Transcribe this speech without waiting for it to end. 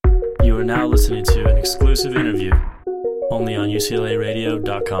are now listening to an exclusive interview only on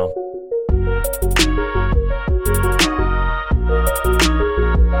UCLARadio.com.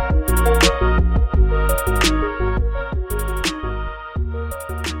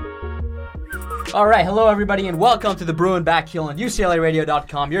 All right, hello everybody, and welcome to the Bruin Backheel on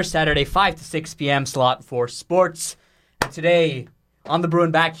UCLARadio.com, your Saturday 5 to 6 p.m. slot for sports. And today, on the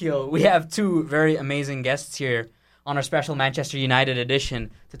Bruin Backheel, we have two very amazing guests here on our special Manchester United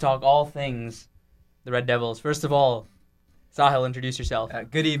edition to talk all things the Red Devils. First of all, Sahil, introduce yourself.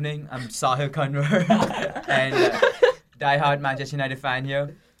 Good evening, I'm Sahil Kanwar, and diehard Manchester United fan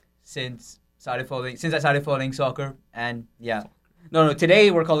here since I started following soccer, and yeah. No, today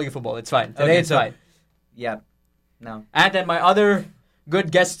we're calling it football. It's fine. Today it's fine. Yeah, no. And then my other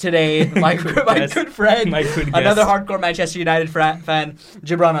good guest today, my good friend, another hardcore Manchester United fan,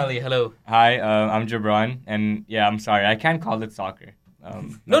 Gibran Ali. Hello. Hi, I'm Gibran, and yeah, I'm sorry, I can't call it soccer.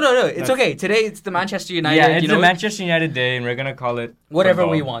 No, it's okay. Today it's the Manchester United. Yeah, it's the Manchester United day, and we're gonna call it whatever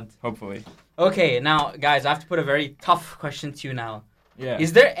football, we want. Hopefully. Okay, now guys, I have to put a very tough question to you now. Yeah.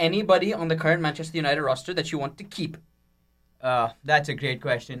 Is there anybody on the current Manchester United roster that you want to keep? That's a great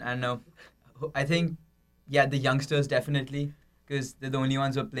question. I don't know. I think, the youngsters definitely, because they're the only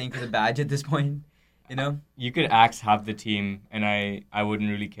ones who are playing for the badge at this point. You know, you could axe half the team, and I wouldn't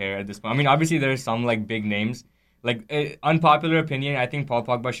really care at this point. I mean, obviously there are some like big names. Like unpopular opinion, I think Paul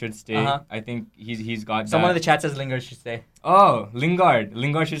Pogba should stay. Uh-huh. I think he's got. Someone in the chat says Lingard should stay. Oh, Lingard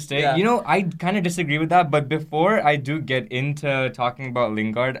should stay. Yeah. You know, I kind of disagree with that. But before I do get into talking about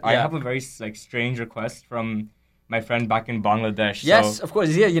Lingard, I have a very strange request from my friend back in Bangladesh. Yes, so of course.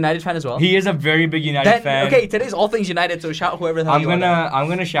 Is he a United fan as well? He is a very big United fan. Okay, today's all things United, so shout whoever the hell I'm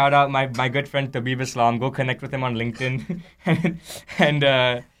gonna shout out my good friend Tabib Islam. Go connect with him on LinkedIn.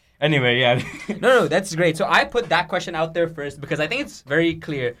 and anyway, yeah. No, that's great. So I put that question out there first because I think it's very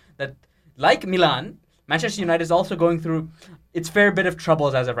clear that, like Milan, Manchester United is also going through its fair bit of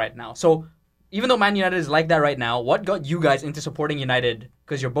troubles as of right now. So even though Man United is like that right now, what got you guys into supporting United?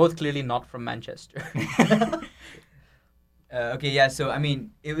 Because you're both clearly not from Manchester. So I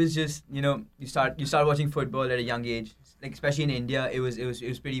mean, it was just, you start watching football at a young age, like especially in India, it was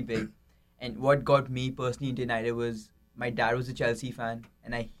pretty big. And what got me personally into United was my dad was a Chelsea fan,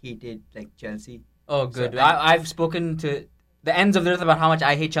 and I hated Chelsea. Oh, good. So, I've spoken to the ends of the earth about how much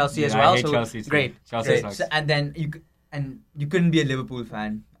I hate Chelsea as well. I hate Chelsea too. Great. Chelsea sucks. So, and then you couldn't be a Liverpool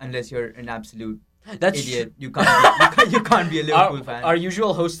fan unless you're an absolute idiot. You can't be a Liverpool fan. Our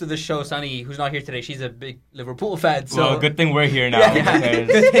usual host of the show, Sunny, who's not here today, she's a big Liverpool fan. So well, good thing we're here now. Yeah,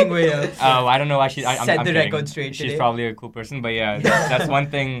 good thing we're here. I don't know why I'm set the kidding. record straight She's today. probably a cool person, but yeah, that's one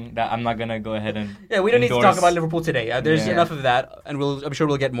thing that I'm not gonna go ahead and we don't need to endorse. talk about Liverpool today. There's enough of that, and I'm sure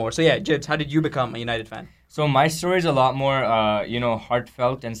we'll get more. So yeah, Jibs, how did you become a United fan? So my story is a lot more,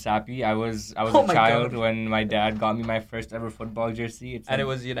 heartfelt and sappy. I was a child when my dad got me my first ever football jersey. It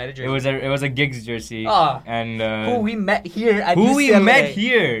was a United jersey. It was a Giggs jersey. And who we met here at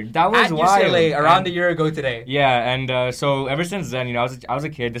UCLA. That was at wild. UCLA around a year ago today. Yeah, and so ever since then, I was a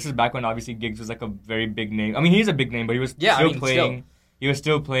kid. This is back when obviously Giggs was like a very big name. I mean, he's a big name, but he was still playing. He was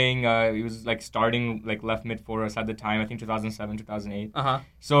still playing. He was starting left mid for us at the time. I think 2007, 2008.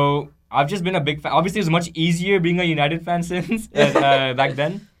 So I've just been a big fan. Obviously, it was much easier being a United fan since back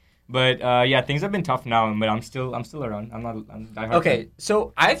then. But things have been tough now. But I'm still around. I'm diehard. Okay, fan.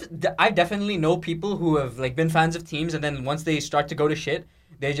 so I definitely know people who have been fans of teams, and then once they start to go to shit,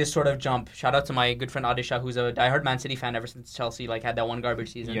 they just sort of jump. Shout out to my good friend Adisha, who's a diehard Man City fan ever since Chelsea had that one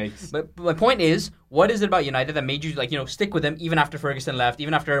garbage season. Yikes. But my point is, what is it about United that made you stick with them even after Ferguson left,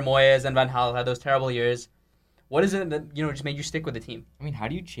 even after Moyes and Van Gaal had those terrible years? What is it that just made you stick with the team? I mean, how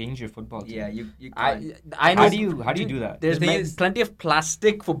do you change your football team? Yeah, you I can't. know. How do you do that? There's plenty of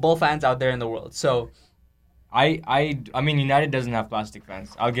plastic football fans out there in the world. So I mean, United doesn't have plastic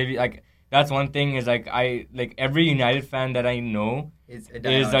fans. I'll give you that's one thing is every United fan that I know is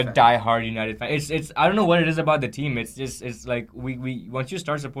a diehard United fan. It's I don't know what it is about the team. It's like we once you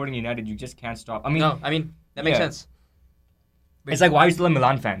start supporting United, you just can't stop. That makes sense. It's like, why are you still a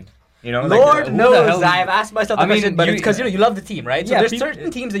Milan fan? Lord knows I've asked myself the question, but it's because you love the team, right? So Yeah, there's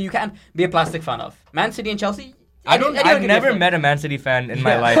certain teams that you can't be a plastic fan of. Man City and Chelsea. I've never met a Man City fan in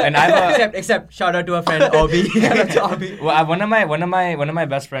my life, and I've except shout out to our friend Obi. Well, one of my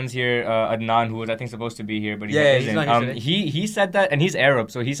best friends here, Adnan, who was I think supposed to be here, but he's not here today. He said that, and he's Arab,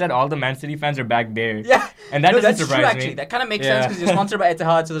 so he said all the Man City fans are back there. Yeah, and that doesn't surprise surprise me. actually. That kind of makes sense because you're sponsored by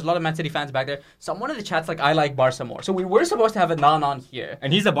Etihad, so there's a lot of Man City fans back there. Someone in the chat's like, I like Barca more. So we were supposed to have Adnan on here,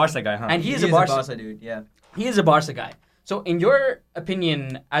 and he's a Barca guy, huh? And he is a Barca dude. Yeah, he is a Barca guy. So in your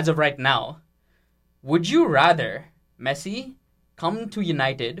opinion, as of right now, would you rather Messi come to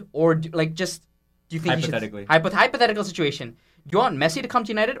United, or like just do you think hypothetically, hypothetical situation? Do you want Messi to come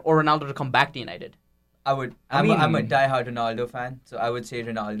to United or Ronaldo to come back to United? I'm a die-hard Ronaldo fan, so I would say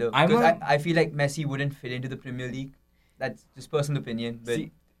Ronaldo. Because I feel like Messi wouldn't fit into the Premier League. That's just personal opinion. But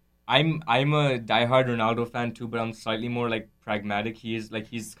I'm a die-hard Ronaldo fan too, but I'm slightly more like pragmatic. He's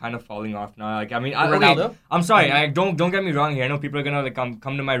kind of falling off now. Like Ronaldo? Okay, I'm sorry. Don't get me wrong here. I know people are gonna like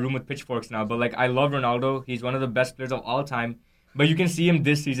come to my room with pitchforks now, but like I love Ronaldo. He's one of the best players of all time. But you can see him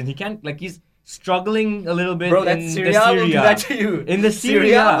this season. He can't he's struggling a little bit. Bro, that Serie A will do that to you. In the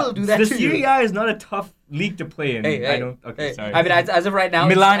Serie A will do that to you. The Serie A is not a tough league to play in. Sorry. I mean, as of right now,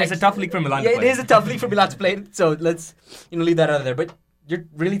 Milan is a tough league for Milan. Yeah, it is a tough league for Milan to play in. So let's leave that out of there. But you're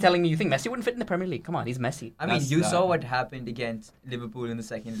really telling me you think Messi wouldn't fit in the Premier League? Come on, he's Messi. I mean, you saw what happened against Liverpool in the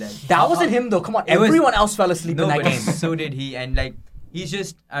second leg. That wasn't him though. Come on, everyone else fell asleep in that game. So did he, and like he's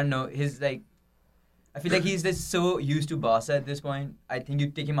just I don't know. I feel like he's just so used to Barca at this point. I think you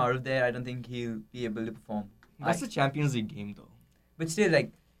take him out of there, I don't think he'll be able to perform. That's the Champions League game, though. But still,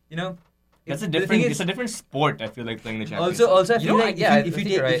 like, it's a different sport. I feel like playing the Champions League. Also, I feel like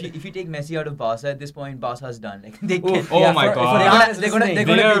if you take Messi out of Barca at this point, Barca's done. Like they can. My God! They're gonna be.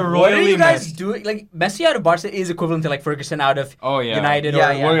 What are you guys doing? Like Messi out of Barca is equivalent to like Ferguson out of United or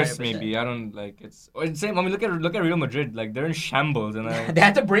worse maybe. I don't like it's same. I mean, look at Real Madrid. Like they're in shambles and they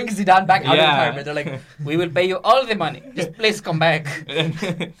had to bring Zidane back out of retirement. They're like, we will pay you all the money. Just please come back.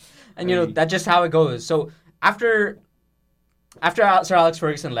 And that's just how it goes. So after Sir Alex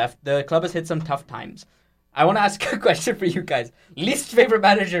Ferguson left, the club has hit some tough times. I want to ask a question for you guys. Least favorite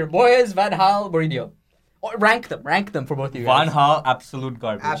manager, Moyes, Van Gaal, Mourinho. Or rank them for both of you guys. Van Gaal, absolute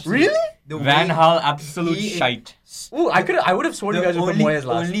garbage. Absolutely. Really? Van Gaal, absolute shite. Ooh, I would have sworn you guys would put Moyes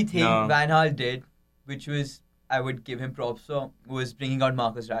last. The only thing Van Gaal did, which was I would give him props for, was bringing out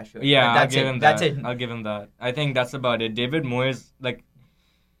Marcus Rashford. Yeah, I'll give him that. That's it. I'll give him that. I think that's about it. David Moyes, like...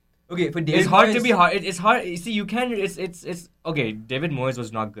 Okay, for David It's hard Moyes, to be hard. It's hard. You see, you can... It's... Okay, David Moyes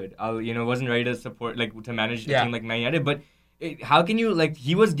was not good. Wasn't ready to support, to manage a team like Man United. But how can you,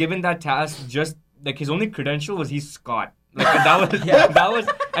 he was given that task just... his only credential was he's Scot. That was,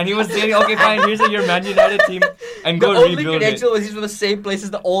 and he was saying, okay, fine, here's your Man United team, and go rebuild it. The only credential was he's from the same place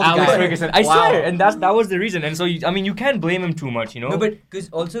as the old Alex guy. Ferguson. I swear, and that was the reason. And so, you can't blame him too much, No, but because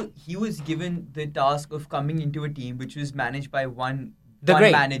also he was given the task of coming into a team which was managed by one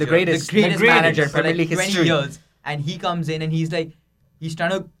manager, the greatest manager for 20 years, and he comes in and he's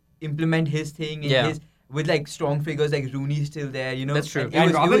trying to implement his thing in his. With strong figures like Rooney still there, That's true.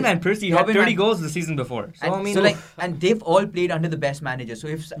 And Robin Van Persie had 30 goals the season before. So and they've all played under the best manager. So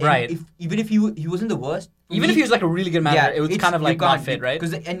even if he wasn't the worst, even if he was a really good manager, it was kind of not fit, right?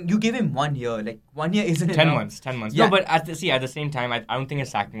 And you give him 1 year, 1 year isn't 10 months. Yeah. No, but at the same time, I don't think his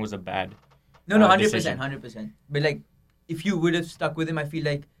sacking was a bad. No, 100%. But if you would have stuck with him, I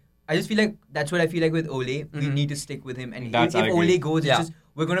just feel like that's what I feel like with Ole. Mm-hmm. We need to stick with him, and if Ole goes, it's just.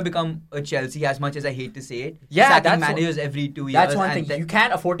 We're going to become a Chelsea, as much as I hate to say it. Yeah, sacking managers every 2 years. That's one thing. You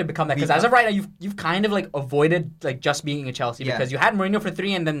can't afford to become that. Because as of right now, you've kind of avoided just being a Chelsea. Yeah. Because you had Mourinho for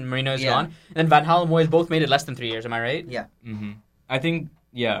 3 and then Mourinho is gone. And then Van Gaal and Moyes both made it less than 3 years. Am I right? Yeah. Mm-hmm. I think,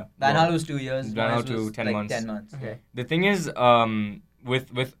 yeah. Van Gaal was 2 years. Van Gaal to 10 months. 10 months. Okay. The thing is,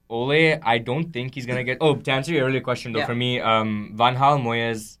 with Ole, I don't think he's going to get... Oh, to answer your earlier question, though, for me, Van Gaal,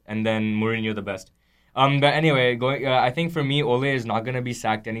 Moyes, and then Mourinho the best. But anyway, I think for me, Ole is not going to be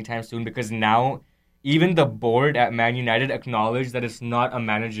sacked anytime soon because now even the board at Man United acknowledged that it's not a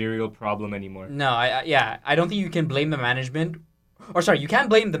managerial problem anymore. No, I don't think you can blame the management. Or sorry, you can't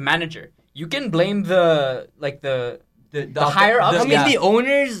blame the manager. You can blame the higher ups. I mean, the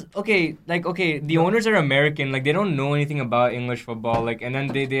owners, the owners are American. They don't know anything about English football. And then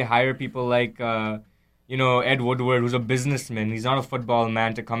they hire people like... Ed Woodward, who's a businessman. He's not a football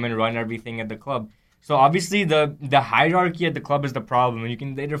man to come and run everything at the club. So obviously the hierarchy at the club is the problem.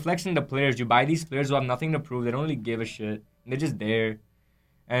 And it reflects in the players. You buy these players who have nothing to prove. They don't really give a shit. They're just there.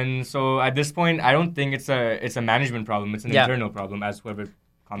 And so at this point, I don't think it's a management problem. It's an internal problem, as whoever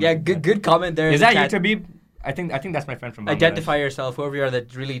commented. Yeah, good comment there. Is that you, Tabib? I think that's my friend from Bangladesh. Identify yourself, whoever you are,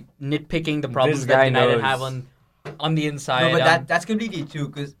 that's really nitpicking the problems that United have on the inside. No, but that's completely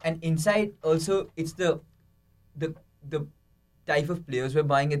true. And inside also, it's the type of players we're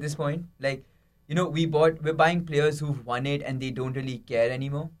buying at this point. We're buying players who've won it and they don't really care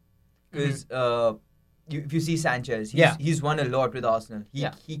anymore. Because if you see Sanchez, he's won a lot with Arsenal.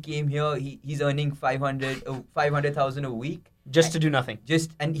 He came here, he's earning 500,000 a week. Just to do nothing.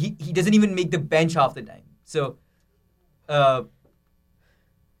 And he doesn't even make the bench half the time. So, I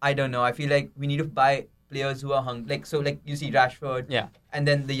don't know. I feel like we need to buy players who are hungry. Like you see Rashford. Yeah. And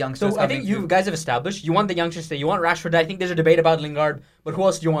then the youngsters. So I think you guys have established you want the youngsters to stay. You want Rashford. I think there's a debate about Lingard, but who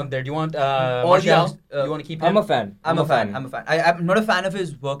else do you want there? Do you want Martial? You want to keep him? I'm a fan. I'm a fan. I'm not a fan of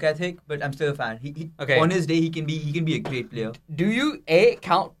his work ethic, but I'm still a fan. On his day, he can be a great player. Do you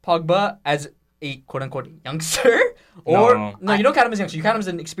count Pogba as a quote unquote youngster? Or no, you don't count him as youngster. You count him as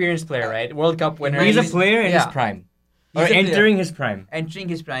an experienced player, right? World Cup winner. He's a player in his prime. Or entering his prime. Entering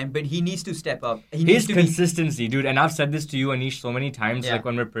his prime, but he needs to step up. His consistency, dude. And I've said this to you, Anish, so many times, like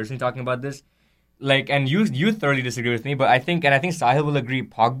when we're personally talking about this. Like, and you thoroughly disagree with me, but I think Sahil will agree,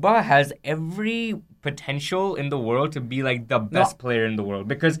 Pogba has every potential in the world to be like the best player in the world.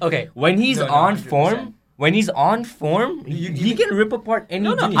 Because when he's on form, he can rip apart any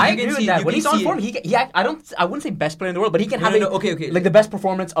team. I agree with that. When he's on form, I wouldn't say best player in the world, but he can have like the best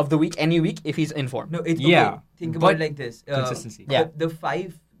performance of the week any week if he's in form. Think about it like this. Consistency. The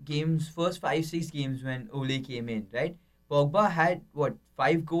 5 games, first 5-6 games when Ole came in, right? Pogba had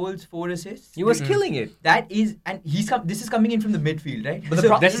 5 goals, 4 assists. He was killing it. That is, and this is coming in from the midfield, right?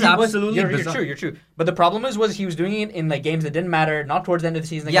 But this is absolutely you're true. But the problem was he was doing it in like games that didn't matter, not towards the end of the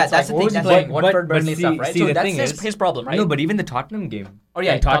season. That's the thing. Playing Watford, Burnley stuff, right? So that's his problem, right? No, but even the Tottenham game.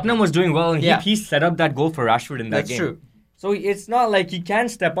 And Tottenham was doing well, and he set up that goal for Rashford in that game. That's true. So it's not like he can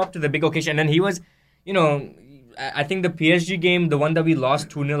step up to the big occasion. And then he was, I think the PSG game, the one that we lost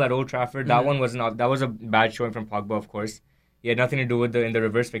 2-0 at Old Trafford, that was a bad showing from Pogba, of course. He had nothing to do with in the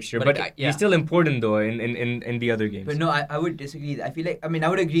reverse fixture, but he's still important though in the other games. But no, I would disagree. I feel like I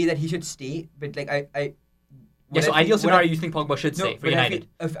would agree that he should stay, but like so ideal scenario, you think Pogba should stay for United?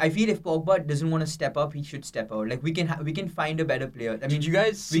 I feel if Pogba doesn't want to step up, he should step out. Like we can find a better player. I mean, did you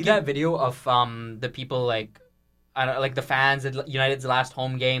guys see that video of the people like the fans at United's last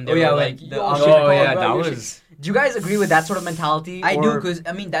home game? They were like, that was. Do you guys agree with that sort of mentality? I do, because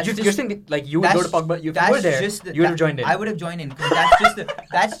I mean that's just. You're saying like you would go to Pogba. If you were there, you would have joined in. I would have joined in because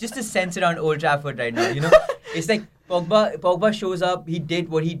that's just the sense around Old Trafford right now. It's like Pogba shows up. He did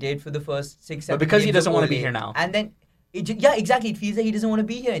what he did for the first 6-7. But because he doesn't want to be here now, and then exactly. It feels like he doesn't want to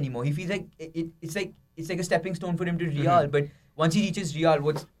be here anymore. He feels like it's like a stepping stone for him to Real. Mm-hmm. But once he reaches Real,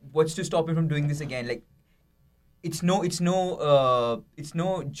 what's to stop him from doing this again? Like it's no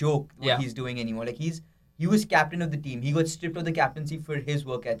joke what he's doing anymore. Like he was captain of the team. He got stripped of the captaincy for his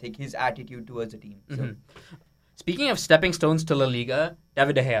work ethic, his attitude towards the team. So. Mm-hmm. Speaking of stepping stones to La Liga,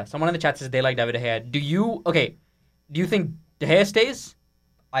 David De Gea. Someone in the chat says they like David De Gea. Do you think De Gea stays?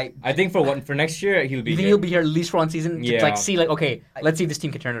 I think for next year he'll be. You think he'll be here at least for one season? Yeah. To see let's see if this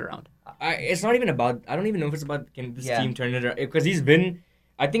team can turn it around. It's not even about. I don't even know if it's about can this team turn it around, because he's been.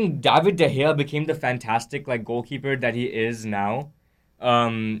 I think David De Gea became the fantastic goalkeeper that he is now,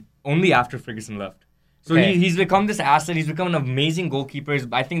 only after Ferguson left. So he's become this asset. He's become an amazing goalkeeper.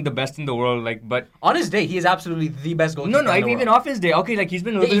 I think the best in the world. But on his day, he is absolutely the best goalkeeper. No, even off his day. Okay, he's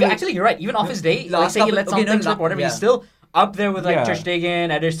been. Actually, you're right. Even off his day, let's say he let something slip, whatever. He's still up there with Ter Stegen,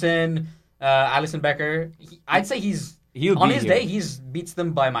 Ederson, Alisson Becker. I'd say he'll on his day. He's beats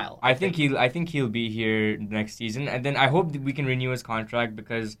them by a mile. I think he'll be here next season, and then I hope that we can renew his contract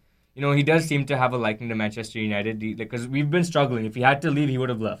because. He does seem to have a liking to Manchester United because we've been struggling. If he had to leave, he would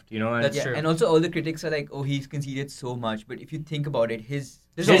have left. That's true. And also, all the critics are like, "Oh, he's conceded so much." But if you think about it, his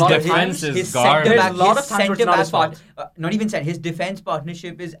defense is garbage. There's a lot of times where it's not his fault. Not even said. His defense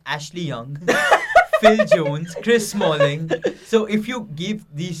partnership is Ashley Young, Phil Jones, Chris Smalling. So if you give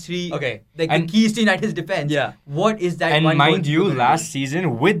these three the keys to United's defense, what is that? And mind you, last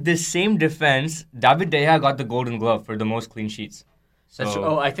season with this same defense, David De Gea got the Golden Glove for the most clean sheets. So, that's true.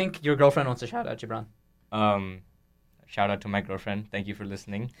 Oh, I think your girlfriend wants a shout out, Gibran. Shout out to my girlfriend. Thank you for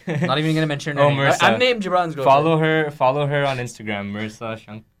listening. Not even gonna mention her name. Marissa. I'm named Gibran's girlfriend. Follow her on Instagram, Marissa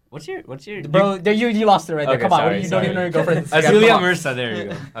Shank. What's your bro? You lost it right there. Come on, you don't even know your girlfriend's Instagram. Azealia Marissa. There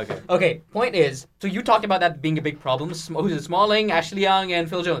you go. Okay. Point is, so you talked about that being a big problem. Who's it? Smalling, Ashley Young, and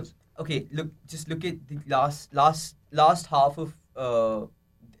Phil Jones. Okay, look at the last half of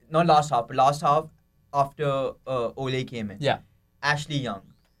not last half, but last half after Ole came in. Yeah. Ashley Young.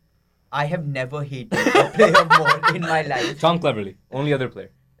 I have never hated a player more in my life. Tom Cleverley, only other player.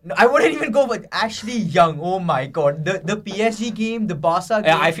 No, I wouldn't even go with Ashley Young. Oh my god. The PSG game, the Barca game.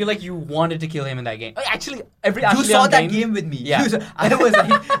 Yeah, I feel like you wanted to kill him in that game. Actually, every Ashley You saw that game with me. Yeah. I was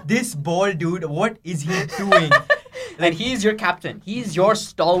like, this ball dude, what is he doing? And he's your captain. He's your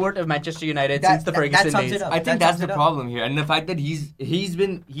stalwart of Manchester United since the Ferguson days. I think that's the problem here. And the fact that he's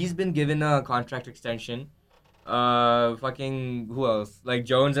been given a contract extension. Who else? Like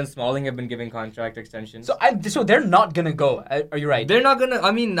Jones and Smalling have been giving contract extensions. So they're not gonna go. Are you right? They're not gonna.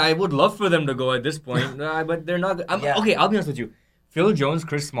 I mean, I would love for them to go at this point, but they're not. Okay, I'll be honest with you. Phil Jones,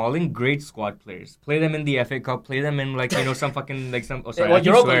 Chris Smalling, great squad players. Play them in the FA Cup. Play them in some fucking some. Oh, sorry,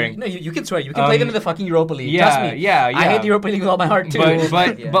 Europa League. No, you can swear. You can play them in the fucking Europa League. Yeah, Trust me. yeah. I hate the Europa League with all my heart too.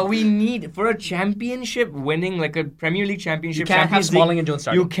 But we need for a championship winning like a Premier League championship. You can't have Smalling and Jones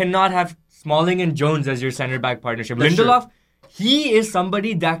starting. You cannot have Smalling and Jones as your centre back partnership. That's Lindelof. True. He is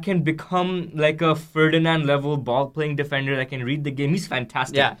somebody that can become like a Ferdinand level ball playing defender that can read the game. He's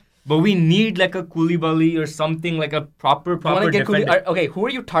fantastic. Yeah. But we need like a Koulibaly or something like a proper defender. Okay, who are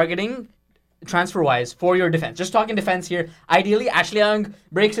you targeting transfer-wise for your defense? Just talking defense here. Ideally, Ashley Young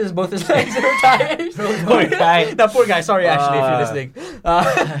breaks both his legs and retires. That poor guy. Sorry, Ashley, if you're listening.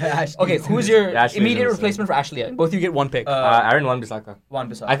 Okay, who's your immediate replacement for Ashley Young? Both you get one pick. Aaron Wan-Bissaka.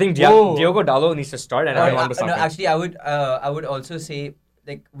 Wan-Bissaka. I think Diogo Dalot needs to start and Aaron Wan-Bissaka. No, actually, I would also say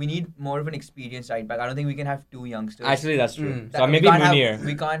like we need more of an experienced right back. I don't think we can have two youngsters. Actually, that's true. So maybe Munir.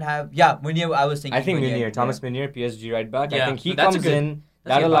 We can't have Munir. I was thinking. I think Munir, Thomas Munir, PSG right back. Yeah. I think he comes in.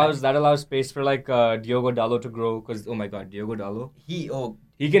 That allows space for like Diogo Dalot to grow because oh my god, Diogo Dalot.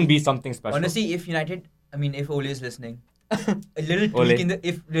 He can be something special. Honestly, if Ole is listening, a little tweak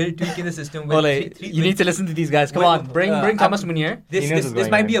in the system. Ole, you need to listen to these guys. Come on, bring Thomas Munir.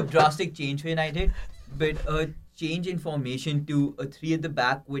 This might be a drastic change for United, but change in formation to a 3 at the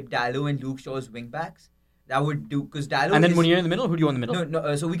back with Dalot and Luke Shaw as wing backs. That would do because Dalot and then Munir in the middle. Who do you want in the middle?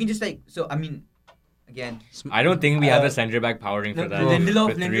 No. So we can just again. I don't think we have a centre back powering for that.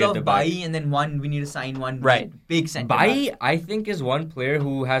 Lindelof, Bailly, and then we need to sign one big centre back. Bailly, I think, is one player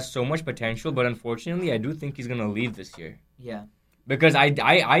who has so much potential, but unfortunately, I do think he's going to leave this year. Yeah. Because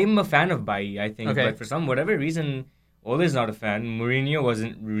I'm a fan of Bailly, I think, but for whatever reason, Ole's not a fan. Mourinho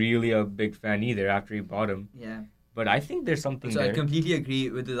wasn't really a big fan either after he bought him. Yeah. But I think there's something there. So I completely agree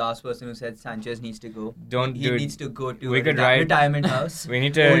with the last person who said Sanchez needs to go. He needs to go to a retirement house. We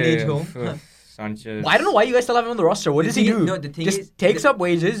need to old age home. Sanchez. I don't know why you guys still have him on the roster. What does he do? No, the thing just takes up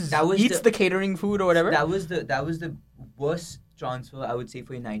wages, eats the catering food or whatever. That was the worst transfer I would say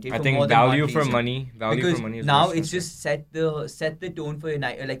for United. I think value for money. Is now it's just set the tone for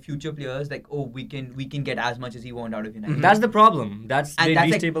United, like future players. Like we can get as much as he wants out of United. Mm-hmm. That's the problem. That's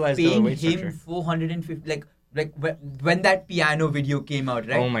destabilized the paying wage structure. him 450 like when that piano video came out,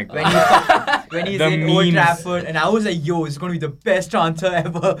 right? Oh my god. When he's in Old Trafford, and I was like, yo, it's going to be the best transfer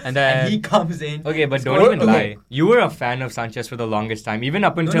ever. And he comes in. Okay, but don't even lie. You were a fan of Sanchez for the longest time, even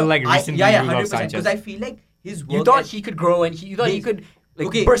up until recently. Yeah, you 100%. love Sanchez. Because I feel like his work. You thought he could grow and you thought he could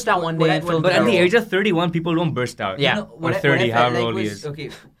burst out one day. But at the age of 31, people don't burst out. Yeah. Or 30, however old he is. Okay,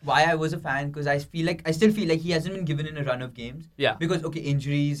 why I was a fan, because I still feel like he hasn't been given in a run of games. Yeah. Because,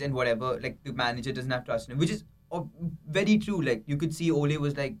 injuries and whatever, like the manager doesn't have trust in him, which is very true. Like, you could see Ole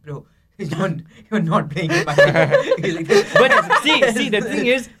was like, bro, you're not playing him. But see, the thing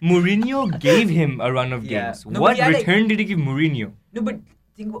is, Mourinho gave him a run of games. No, what return did he give Mourinho? No, but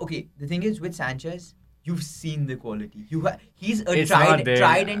the thing is with Sanchez, you've seen the quality. He's a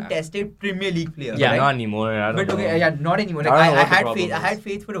tried and tested Premier League player. Yeah, right? Not anymore. Not anymore. Like, I had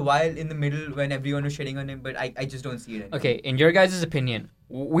faith for a while in the middle when everyone was shitting on him, but I just don't see it anymore. Okay, in your guys' opinion,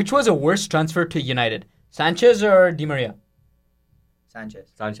 which was a worse transfer to United? Sanchez or Di Maria?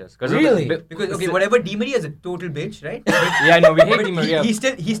 Sanchez. Really? Because whatever, Di Maria is a total bitch, right? We hate Di Maria.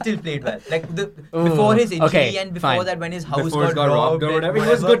 He still played well. Like before his injury and before that when his house got robbed or whatever, he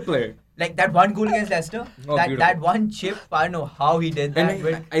was a good player. Like that one goal against Leicester, that one chip, I don't know how he did that.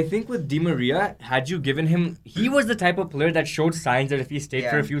 And I think with Di Maria, had you given him, he was the type of player that showed signs that if he stayed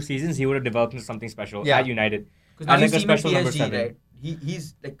for a few seasons, he would have developed into something special at United. Because now he's PSG, number 7. Right?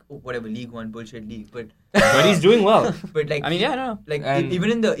 He's like whatever League One bullshit league, but he's doing well. But like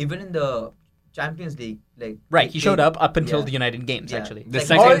even in the Champions League, he showed up until the United games actually. The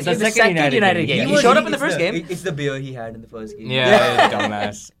second United game. He showed up in the first game. It's the beer he had in the first game. Yeah,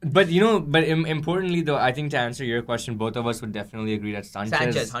 dumbass. But importantly though, I think to answer your question, both of us would definitely agree that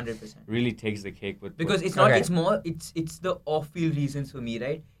Sanchez 100% really takes the cake with because it's not. It's more. It's the off-field reasons for me,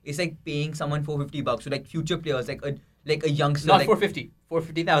 right? It's like paying someone $450 so like future players like a youngster. Not 450.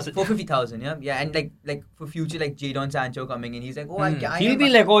 450,000. 450,000, yeah. And like for future like Jadon Sancho coming in, he's like, he'll be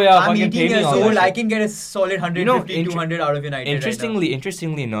like, I'm 18 years old, I can get a solid 150, 200 out of United.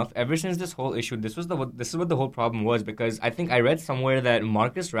 Interestingly enough, ever since this whole issue, this is what the whole problem was, because I think I read somewhere that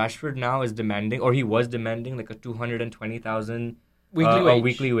Marcus Rashford now is demanding, or he was demanding, like a 220,000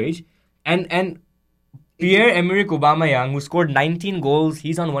 weekly wage, and Pierre-Emerick Aubameyang, who scored 19 goals,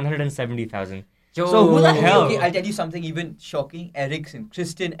 he's on 170,000. So who the hell? Okay, I'll tell you something even shocking.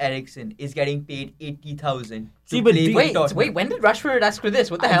 Christian Eriksen is getting paid 80,000. Wait, when did Rashford ask for this?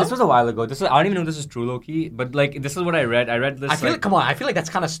 What the hell? This was a while ago. I don't even know if this is true, low-key, but like this is what I read. I read this. I feel like that's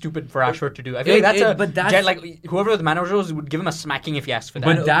kind of stupid for Rashford to do. I feel like whoever the manager was would give him a smacking if he asked for that.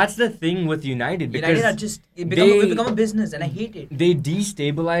 But that's the thing with United, because United are just become a business, and I hate it. They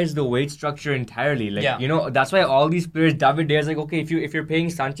destabilize the wage structure entirely. Like that's why all these players, David De Gea is like, okay, if you're paying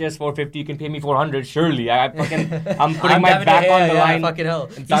Sanchez 450, you can pay me 400. Surely, I'm putting my back on the line. Fucking hell,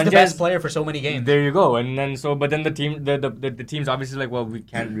 he's the best player for so many games. There you go. And then but then the team, the team's obviously like, well, we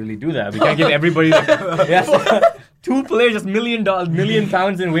can't really do that. We can't give everybody two players just $1 million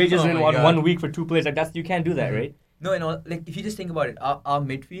pounds in wages in 1 week for two players. Like you can't do that, right? No, like if you just think about it, our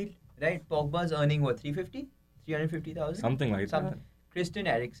midfield, right? Pogba's earning what, 350,000, something like that. Christian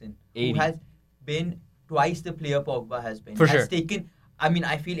Eriksen, 80. who has been twice the player Pogba has been, for has sure. taken. I mean,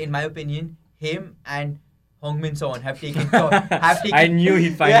 I feel, in my opinion, him and Heung-min Son have taken. I knew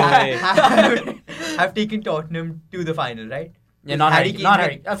he'd find a way. Have taken Tottenham to the final, right? Yeah, not Harry Kane.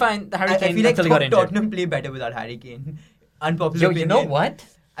 I find Harry Kane. I feel like Tottenham play better without Harry Kane. Unpopular opinion. You know what?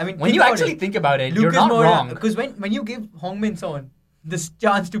 I mean, when you actually think about it, you're not wrong. Because when you give Heung-min Son this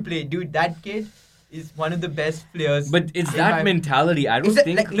chance to play, dude, that kid is one of the best players. But it's that mentality. I don't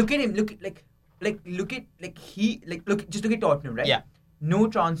think. Like, look at him. Look at Tottenham, right? Yeah. No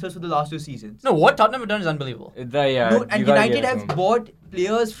transfers for the last 2 seasons. No, what Tottenham have done is unbelievable. And United have bought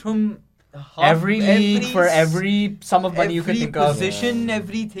players from every league for every sum of money you could think of. Every position,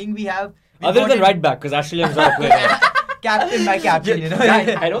 everything we have. Other than right back, because Ashley Young's not a player. Captain by captain, you know.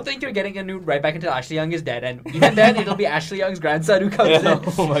 I don't think you're getting a new right back until Ashley Young is dead, and even then it'll be Ashley Young's grandson who comes in.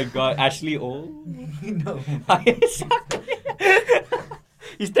 Oh my God, Ashley old? No.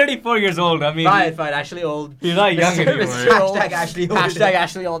 He's 34 years old. I mean, fine. Ashley old. He's not young anymore. Hashtag Ashley old. Hashtag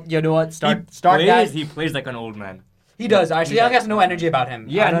Ashley old. You know what? He plays like an old man. He does. Ashley Young has no energy about him.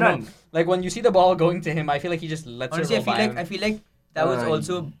 Yeah, I don't know. Like when you see the ball going to him, I feel like he just lets it roll by him. I feel like that was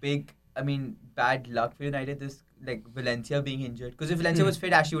also big. I mean, bad luck for United. This like Valencia being injured. Because if Valencia was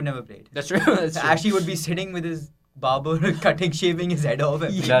fit, Ashley would never played. That's true. Ashley would be sitting with his barber shaving his head off.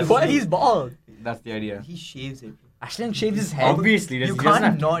 What? He's bald. That's the idea. He shaves it. Ashley Young shaves his head. Obviously, you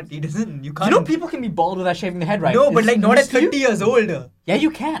can't not. He doesn't. You can't. You know, people can be bald without shaving their head, right? No, but like not at 30 years old. Yeah, you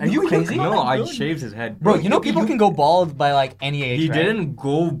can. Are you crazy? No, I shaves his head. Bro, you know people can go bald by like any age. He didn't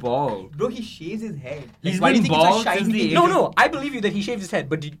go bald. Bro, he shaves his head. He's been bald since the age. No, I believe you that he shaves his head,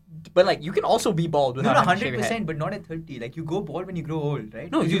 but like you can also be bald without 100%, but not at 30. Like you go bald when you grow old,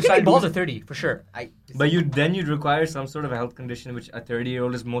 right? No, you can be bald at 30 for sure. But you'd require some sort of a health condition which a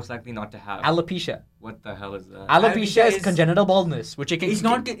 30-year-old is most likely not to have. Alopecia. What the hell is that? Alopecia is congenital baldness, which it's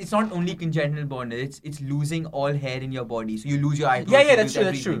not only congenital baldness. It's losing all hair in your body, so you lose your eyebrows. Yeah,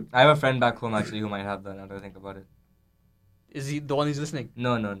 that's true. I have a friend back home actually who might have that. Now that I think about it. Is he the one who's listening?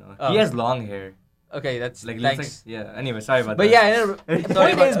 No. He has long hair. Okay, that's like thanks. Yeah. Anyway, sorry about that. But yeah, the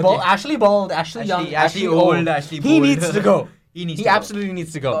point is Ashley bald, Ashley Young, Ashley old, Ashley bold. He needs to go. He absolutely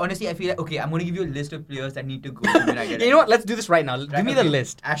needs to go. But honestly, I feel like I'm going to give you a list of players that need to go. You know what? Let's do this right now. Give me the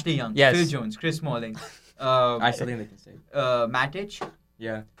list. Ashley Young, yes. Phil Jones, Chris Smalling. I still think they can stay. Matic.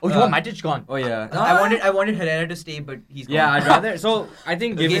 Yeah. Oh, you want Matic gone? Oh yeah. No, I wanted Herrera to stay, but he's gone. Yeah, I'd rather. So I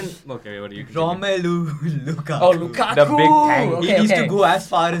think given. Okay, what do you? Romelu Lukaku. Oh, Lukaku. The big tank. Okay, he needs to go as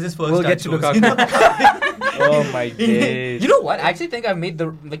far as his first. We'll get to Lukaku. Oh my days. You know what? I actually think I've made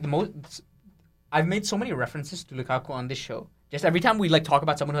the most. I've made so many references to Lukaku on this show. Just every time we like talk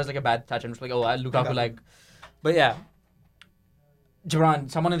about someone who has like a bad touch, I'm just like, oh, Lukaku like. But yeah.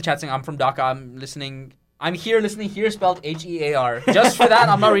 Jabran, someone in the chat saying I'm from Dhaka. I'm listening. I'm here listening. Here spelled H-E-A-R. Just for that,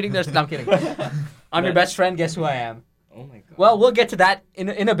 I'm not reading this. No, I'm kidding. I'm your best friend. Guess who I am? Oh my god. Well, we'll get to that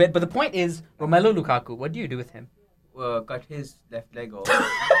in a bit. But the point is, Romelu Lukaku. What do you do with him? Cut his left leg off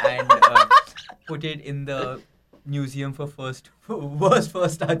and put it in the museum for worst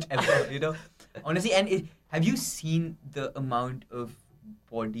first touch ever. You know, honestly. And have you seen the amount of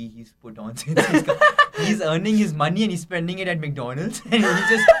body he's put on since he's earning his money and he's spending it at McDonald's and he's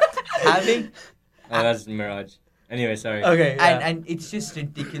just having. Oh, that's Mirage. Anyway, sorry. Okay. Yeah. And it's just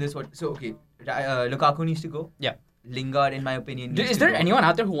ridiculous. Lukaku needs to go. Yeah. Lingard, in my opinion, is there anyone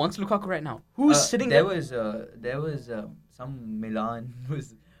out there who wants Lukaku right now? Who's sitting there? There was some Milan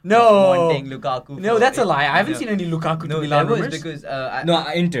was wanting Lukaku. No, that's a lie. I haven't seen any Lukaku to Milan rumors. Because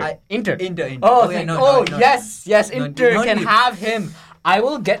Inter. Oh, okay. Yes. Inter can have him. I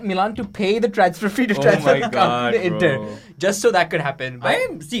will get Milan to pay the transfer fee to transfer Lukaku to Inter, just so that could happen. But I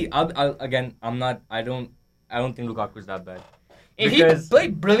don't think Lukaku is that bad. He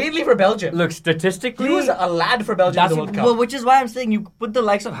played brilliantly for Belgium. Look, statistically, he was a lad for Belgium in the World Cup. Well, which is why I'm saying you put the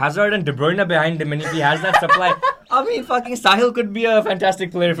likes of Hazard and De Bruyne behind him, and if he has that supply, I mean, fucking Sahil could be a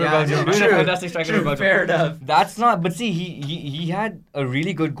fantastic player for Belgium. True, a fantastic striker for Belgium. Fair enough. That's not. But see, he had a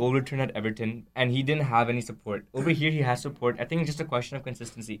really good goal return at Everton, and he didn't have any support. Over here, he has support. I think it's just a question of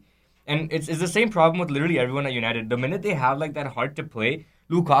consistency, and it's the same problem with literally everyone at United. The minute they have like that heart to play,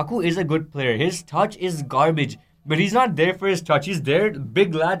 Lukaku is a good player. His touch is garbage. But he's not there for his touch. He's there,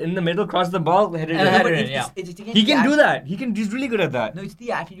 big lad in the middle, cross the ball, headed in. He can do that. He's really good at that. No, it's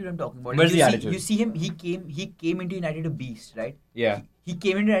the attitude I'm talking about. Where's the attitude? You see him. He came into United a beast, right? Yeah. He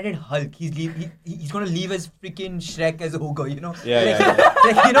came into United Hulk. He's gonna leave as freaking Shrek as a hooker, you know? Yeah.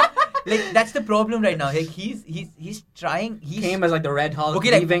 Like, you know, like that's the problem right now. Like he's trying. He came as like the Red Hulk.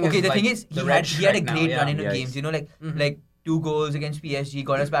 Okay, the thing is, he had a great run into games. You know, like 2 goals against PSG,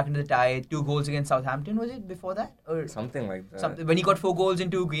 got us back into the tie. 2 goals against Southampton, was it before that or something like that? When he got 4 goals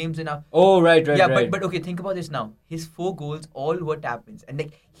in 2 games and now. Oh right. Yeah, but okay, think about this now. His 4 goals all were tap-ins, and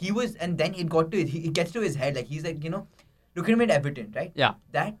like he was, and then it gets to his head. Like he's like, you know, look at him at Everton, right? Yeah.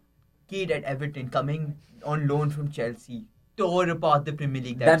 That kid at Everton coming on loan from Chelsea tore apart the Premier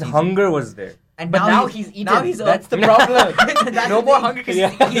League. That hunger was there. And but now he's eaten. That's the problem. No more hunger because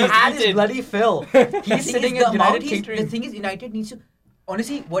he had his bloody fill. He's sitting in United catering. The thing is, United needs to.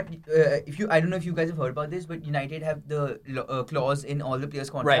 Honestly, I don't know if you guys have heard about this, but United have the clause in all the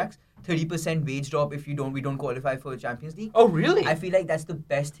players' contracts, 30% wage drop if we don't qualify for Champions League. Oh, really? I feel like that's the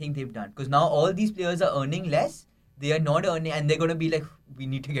best thing they've done because now all these players are earning less. They are not earning, and they're gonna be like, we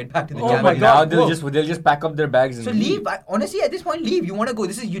need to get back to the Champions League. Now they'll just pack up their bags and leave. Honestly, at this point, leave. You want to go?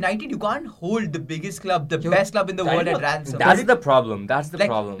 This is United. You can't hold the biggest club, the best club in the world at ransom. That's the problem.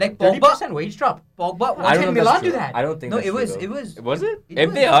 Like Pogba, 30% wage drop. Pogba. Can Milan do that? I don't think. No, it was. Was it?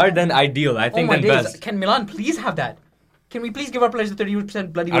 If they are, then ideal. I think then best. Can Milan please have that? Can we please give our players the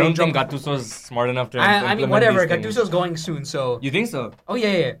 30% bloody wage? I don't think Gattuso's smart enough to. I mean, whatever. Gattuso's going soon, so. You think so? Oh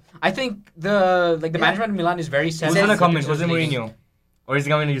yeah. I think the management of Milan is very set. Who's gonna come in? Jose Mourinho, or is he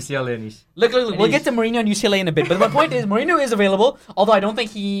coming to UCLA? Look. We'll get to Mourinho and UCLA in a bit. But my point is, Mourinho is available. Although I don't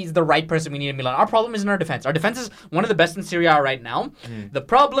think he's the right person we need in Milan. Our problem is in our defense. Our defense is one of the best in Serie A right now. The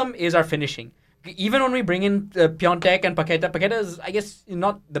problem is our finishing. Even when we bring in Piontek and Paqueta is, I guess,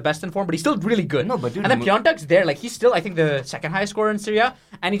 not the best in form, but he's still really good. No, but dude, and then Piontek's there. Like, he's still, I think, the second highest scorer in Serie A,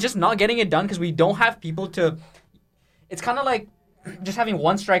 and he's just not getting it done because we don't have people to... It's kind of like just having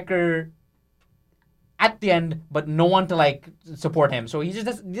one striker at the end, but no one to, like, support him. So he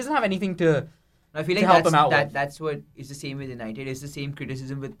doesn't have anything to I feel like help him out that's what is the same with United. It's the same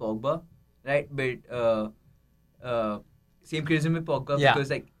criticism with Pogba, right? But same criticism with Pogba because,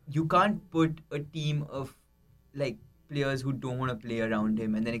 like, you can't put a team of like players who don't want to play around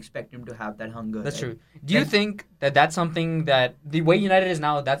him and then expect him to have that hunger. That's true. Do you think that's something that the way United is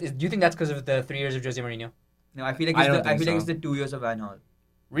now? Do you think that's because of the 3 years of Jose Mourinho? No, I feel like it's the 2 years of Van Gaal.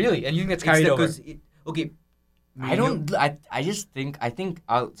 Really? And you think that's carried over? Okay. I think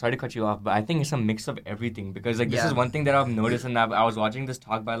sorry to cut you off, but I think it's a mix of everything because like this is one thing that I've noticed, and I was watching this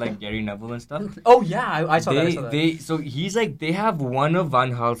talk by like Gary Neville and stuff. Oh yeah, I saw that. So he's like they have 1 of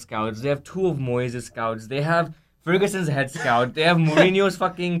Van Gaal's scouts, they have 2 of Moyes' scouts, they have Ferguson's head scout, they have Mourinho's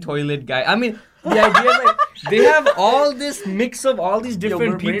fucking toilet guy. I mean, the idea is like they have all this mix of all these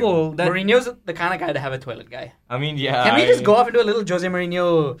different people. That Mourinho's the kind of guy to have a toilet guy. I mean, yeah. Can we just go off and do a little Jose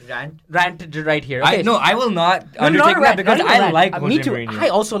Mourinho rant right here? Okay. I will not undertake that because I like Jose me too. Mourinho. I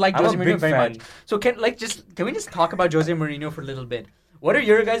also like Jose Mourinho very much. So can we just talk about Jose Mourinho for a little bit? What are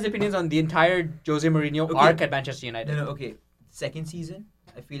your guys' opinions on the entire Jose Mourinho arc at Manchester United? No, okay. Second season,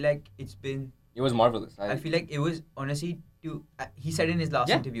 I feel like it was marvelous. I feel like it was honestly he said in his last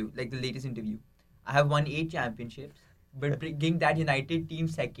interview, like the latest interview, I have won 8 championships, but bringing that United team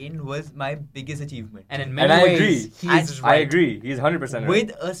second was my biggest achievement. And in many ways, I agree. He's 100% right.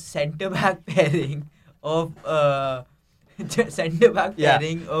 With a centre-back pairing of of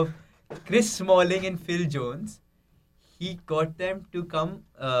Chris Smalling and Phil Jones, he got them to come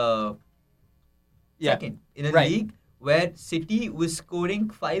second in a league where City was scoring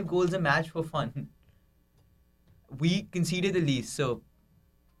 5 goals a match for fun. We conceded the least, so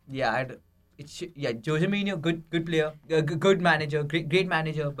Jose Mourinho, good player, good manager, great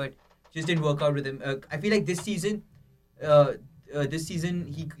manager, but just didn't work out with him. I feel like this season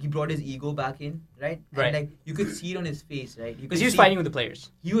he brought his ego back in, right? And like you could see it on his face, right? Because he was fighting with the players.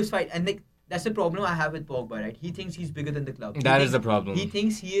 He was fighting, and like that's the problem I have with Pogba, right? He thinks he's bigger than the club. That is the problem. He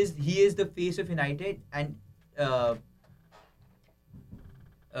thinks he is the face of United, and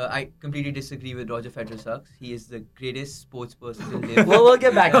I completely disagree with Roger Federer sucks. He is the greatest sports person to live. Well, we'll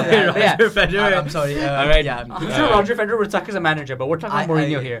get back to that. Roger Federer. I'm sorry. All right. I'm sure Roger Federer would suck as a manager, but we're talking about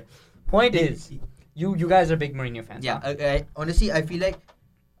Mourinho here. Point is, you guys are big Mourinho fans. Yeah. Huh? Honestly, I feel like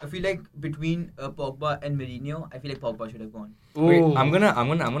I feel like between Pogba and Mourinho, I feel like Pogba should have gone. Wait, I'm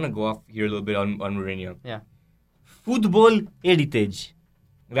gonna go off here a little bit on Mourinho. Yeah. Football heritage.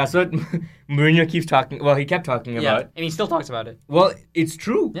 That's what Mourinho keeps talking. Well, he kept talking about. And he still talks about it. Well, it's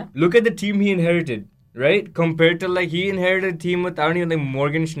true. Yeah. Look at the team he inherited, right? Compared to like he inherited a team with I don't even like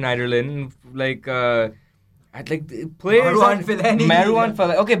Morgan Schneiderlin, like the players. Marouane Fellaini.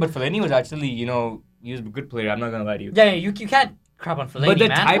 Fellaini. Okay, but Fellaini was actually he was a good player. I'm not gonna lie to you. Yeah, you can't crap on Fellaini, But the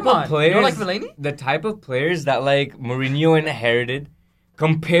man. type Come of on. players, You don't like Fellaini? the type of players that like Mourinho inherited,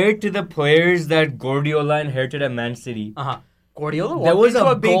 compared to the players that Guardiola inherited at Man City. Guardiola. There was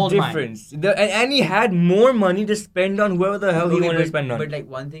a big gold difference. And he had more money to spend on whoever the hell he wanted to spend on. But like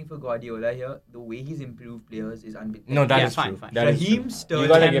one thing for Guardiola here, the way he's improved players is unbelievable. No, that Yeah, is fine, true. fine. That is Raheem true. Sterling You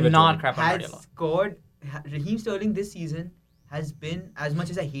gotta give it to not him. crap on has Guardiola. scored. Raheem Sterling this season has been, as much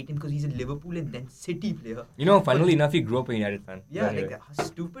as I hate him because he's a Liverpool and then City player. Funnily enough, he grew up a United fan. Yeah, But anyway. like how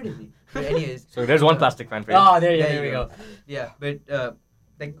stupid is he? But anyways. So there's one plastic fan for you. Oh, there we go. Yeah, but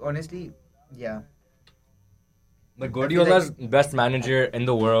like honestly, yeah. But Guardiola's best manager in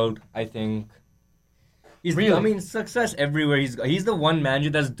the world, I think. Really? Success everywhere. He's the one manager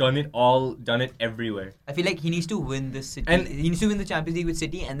that's done it everywhere. I feel like he needs to win the City. And he needs to win the Champions League with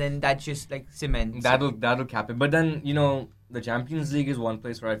City, and then that just like cements. That'll cap it. But then the Champions League is one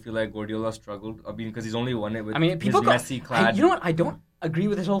place where I feel like Guardiola struggled. I mean, because he's only won it with People his Messi clad. you know what? I don't agree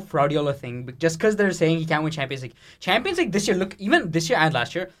with this whole Fraudiola thing, but just because they're saying he can't win Champions League. Champions League this year, look, even this year and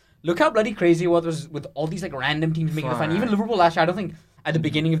last year, look how bloody crazy it was with all these like random teams making the final. Even Liverpool last year, I don't think at the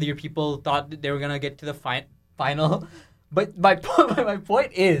beginning of the year people thought that they were gonna get to the final. But my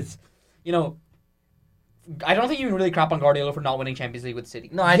point is, I don't think you can really crap on Guardiola for not winning Champions League with City.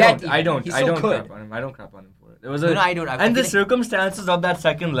 No, I don't. I don't crap on him. I don't crap on him for it. It was No, I don't. And the circumstances of that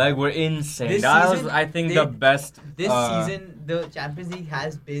second leg were insane. This That season, was, I think, the best. This season, the Champions League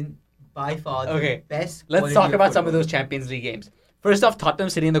has been by far the best. Let's talk about some of those Champions League games. First off,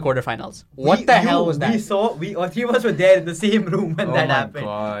 Tottenham City in the quarterfinals. What the hell was that? We all three of us were there in the same room when that happened.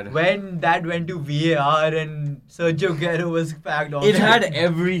 God. When that went to VAR and Sergio Aguero was packed on. It had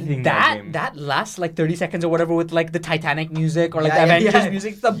everything. That last like 30 seconds or whatever with like the Titanic music or like the Avengers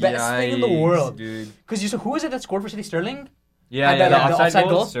music. It's the best thing in the world. Because who was it that scored for City? Sterling? Yeah, the offside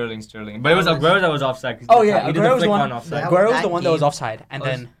goal? Sterling. But it was Aguero that was offside. Oh yeah, Aguero was the one. Aguero was the one that was offside, and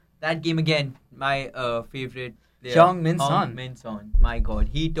then that game again. My favorite. Heung-min Son. My God,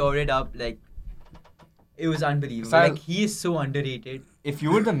 he tore it up like it was unbelievable. Like he is so underrated. If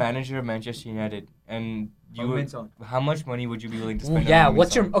you were the manager of Manchester United and how much money would you be willing to spend? Yeah,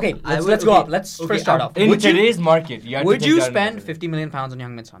 what's your Let's go up. Let's first start off. In today's market, would you spend £50 million on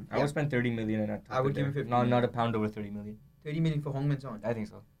Heung-min Son? I would spend 30 million. I would give him 50. Not a pound over 30 million. 30 million for Heung-min Son. I think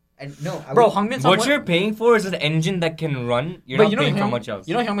so. And no, Heung-min Son. What you're paying for is an engine that can run. You're not paying for much else.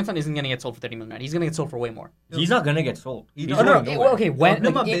 You know, Heung-min Son isn't gonna get sold for 30 million. Right? He's gonna get sold for way more. He's not gonna get sold. Okay, when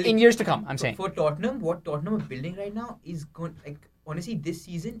in years to come, I'm saying. For Tottenham, what Tottenham are building right now is going honestly this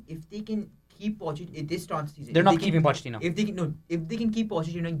season. If they can keep Pochettino, this transfer season, they're not keeping Pochettino. If they can keep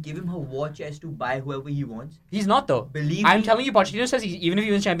Pochettino and give him a war chest to buy whoever he wants. He's not though. I'm telling you, Pochettino says even if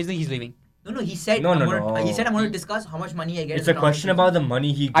he wins Champions League, he's leaving. No, he said He said I'm going to discuss how much money I get. It's a question about the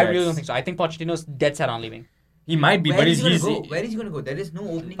money he gets. I really don't think so. I think Pochettino's dead set on leaving. He might be, but he's Where is he going to go? There is no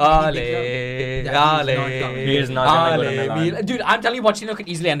opening. He is not going to go to Milan. Dude, I'm telling you, Pochettino could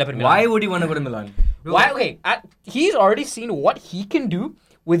easily end up in Milan. Why would he want to go to Milan? Why? Okay, he's already seen what he can do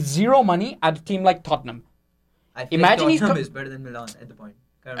with zero money at a team like Tottenham. I feel like Tottenham is better than Milan at the point.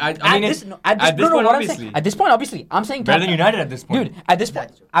 At this point, obviously, I'm saying better than United at this point. Dude, at this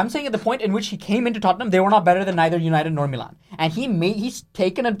point, I'm saying at the point in which he came into Tottenham, they were not better than neither United nor Milan, and he's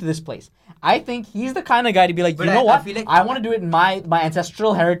taken him to this place. I think he's the kind of guy to be like, I want to do it in my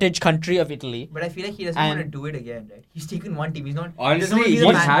ancestral heritage country of Italy. But I feel like he doesn't want to do it again, right? He's taken one team. He's not. Honestly, he's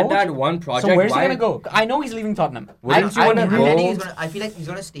had that one project. So where's he gonna go? I know he's leaving Tottenham. I feel like he's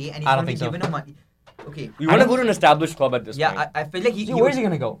gonna stay, and he's gonna be given a money. Okay. You want to go to an established club at this point. Yeah, I feel like where's he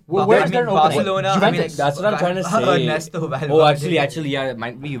going to go? Where's there an opening? Barcelona. Juventus. That's what I'm trying to say. Ernesto Valverde. Oh, actually, yeah, it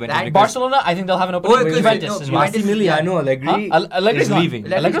might be Juventus. Barcelona, I think they'll have an opening with Juventus. Massimiliano Allegri is leaving.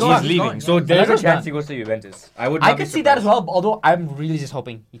 He's leaving. So there's a chance he goes to Juventus. I could see that as well, although I'm really just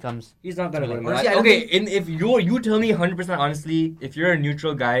hoping he comes. He's not going to go to Milan. Okay, if you tell me 100% honestly, if you're a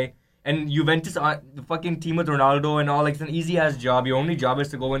neutral guy, and Juventus, the fucking team with Ronaldo and all, like, it's an easy-ass job. Your only job is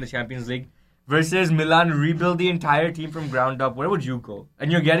to go win the Champions League. Versus Milan, rebuild the entire team from ground up. Where would you go?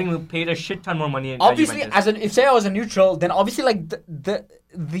 And you're getting paid a shit ton more money. Obviously, if say I was a neutral, then obviously like the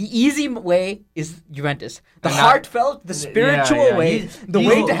easy way is Juventus. The heartfelt, the spiritual way, the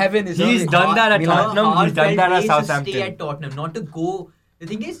way to heaven is. He's done that at Tottenham. He's done that at Southampton. Stay at Tottenham, not to go The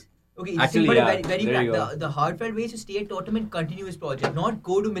thing is, okay, Actually, the heartfelt way is to stay at Tottenham and continue his project, not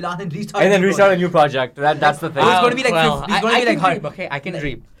go to Milan and restart. And then restart a new project. That's the thing. It's going to be like it's going to be like dream. Okay, I can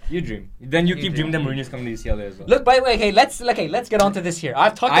dream. You dream. Then you keep dreaming that Mourinho's coming to UCLA as well. Look, by the way, let's get on to this here.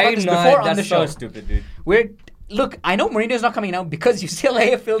 I've talked about this before on the show. That's so stupid, dude. Look, I know Mourinho's not coming out because UCLA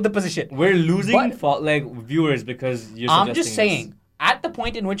have filled the position. We're losing viewers because you're suggesting I'm just saying, at the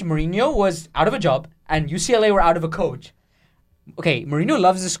point in which Mourinho was out of a job and UCLA were out of a coach, okay, Mourinho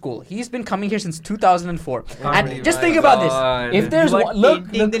loves his school. He's been coming here since 2004. And just think about this. If there's one,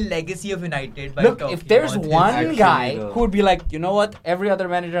 look, the legacy of United. By look, if there's one guy who would be like, you know what, every other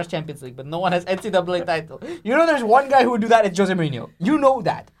manager has Champions League, but no one has NCAA title. You know, there's one guy who would do that. It's Jose Mourinho. You know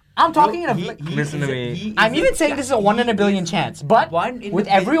that. I'm talking listen to me. I'm even saying this is a 1 in a billion chance, but with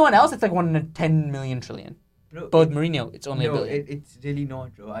everyone else, it's like 1 in a 10 million trillion. Bro, but with Mourinho, it's only a billion. It's really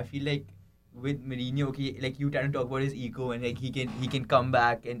not, bro. I feel like with Mourinho, okay, like you trying to talk about his ego and like he can come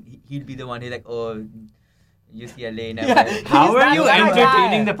back and he'll be the one who's like, oh, UCLA. Yeah, how are you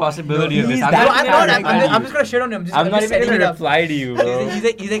entertaining the possibility of this? I'm just gonna shit on him. I'm not even gonna reply to you, bro.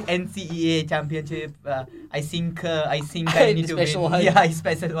 He's like NCAA championship. I think I need to special win. one. Yeah,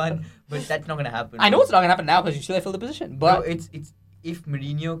 special one. But that's not gonna happen. I know it's not gonna happen now because UCLA filled the position. But no, it's if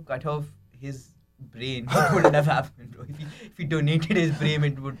Mourinho cut off his brain, it wouldn't have happened, bro. If he donated his brain,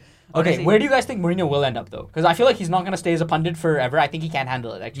 it would. Okay, honestly, where do you guys think Mourinho will end up though? Because I feel like he's not going to stay as a pundit forever. I think he can't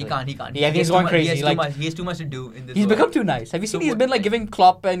handle it. Actually, he can't. Yeah, I think he's going crazy. He has too much to do in this. He's become too nice. Have you seen? He's been like giving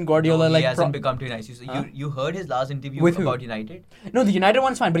Klopp and Guardiola he hasn't become too nice. You heard his last interview about United? No, the United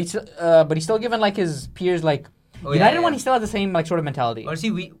one's fine, but he's still given like his peers like United one. He still has the same like sort of mentality.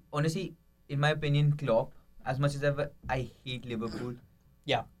 Honestly, in my opinion, Klopp, as much as ever, I hate Liverpool.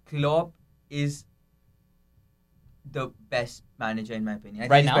 Yeah, Klopp is the best manager in my opinion. I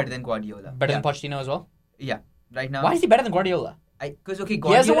think he's better than Guardiola. Better than Pochettino as well? Yeah. Right now. Why is he better than Guardiola? Because Guardiola,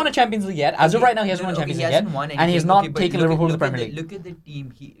 he hasn't won a Champions League yet. As of right now, he hasn't won a Champions League yet. And he has not taken Liverpool to the Premier League. Look at the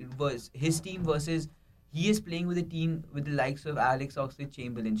team. His team versus he is playing with a team with the likes of Alex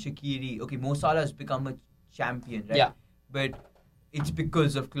Oxlade-Chamberlain, Shaqiri. Okay, Mo Salah has become a champion, right? Yeah. But it's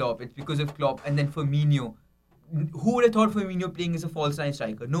because of Klopp. And then Firmino. Who would have thought Firmino playing as a false nine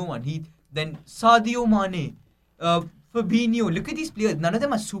striker? No one. Then Sadio Mane. Fabinho, look at these players. None of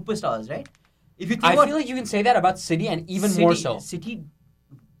them are superstars, right? If you think I feel like you can say that about City and even more so. City.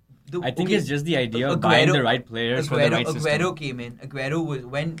 I think it's just the idea of buying the right players for the right system. Aguero came in.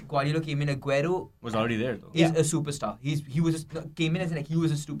 When Guardiola came in, Aguero was already there though. Is a superstar. He came in as he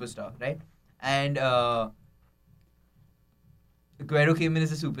was a superstar, right? And Aguero came in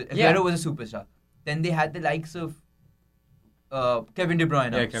as a Aguero was a superstar. Then they had the likes of Kevin De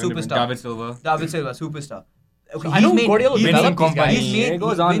Bruyne, superstar. David Silva, superstar. Okay, I know Guardiola developed these guys.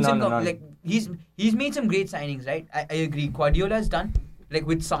 He's made some great signings, right? I agree. Guardiola has done like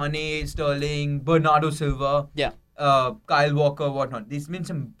with Sane, Sterling, Bernardo Silva, Kyle Walker, whatnot. He's made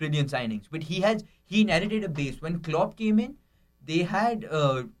some brilliant signings. But he inherited a base. When Klopp came in, they had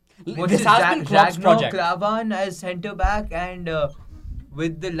Ragnar Klavan as centre back and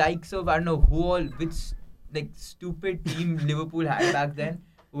with the likes of I don't know who all which like stupid team Liverpool had back then.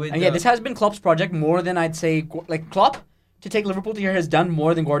 This has been Klopp's project more than I'd say. Like Klopp to take Liverpool to here has done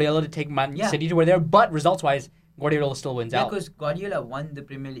more than Guardiola to take Man City to where they are. But results-wise, Guardiola still wins out. Because Guardiola won the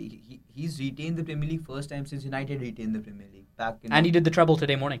Premier League. He's retained the Premier League first time since United retained the Premier League back. And he did the treble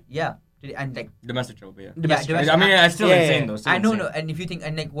today morning. Yeah, and like domestic treble. Yeah. Domestic. I mean, it's still insane though. I know. And if you think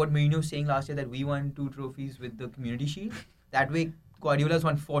and like what Mourinho was saying last year that we won 2 trophies with the Community Shield, that way Guardiola's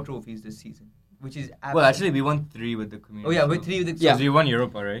won 4 trophies this season. Which is well, actually, we won 3 with the Community. Oh yeah, with 3 with the. So we won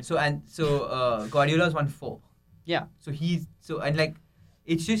Europa, right? So Guardiola's won 4. Yeah.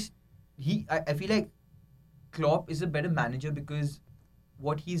 It's just I feel like Klopp is a better manager because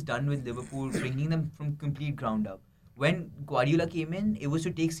what he's done with Liverpool, bringing them from complete ground up. When Guardiola came in, it was to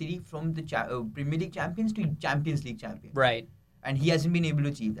take City from the Premier League champions to Champions League champions. Right. And he hasn't been able to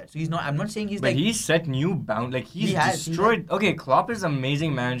achieve that. So he's not. I'm not saying he's but he's set new bound. Like he's destroyed. Okay, Klopp is an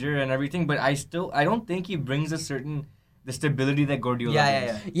amazing manager and everything, but I don't think he brings the stability that Guardiola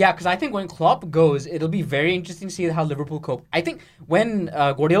brings. Yeah, because I think when Klopp goes, it'll be very interesting to see how Liverpool cope. I think when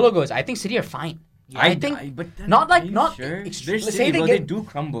Guardiola goes, I think City are fine. Yeah, I think but then sure? Say they do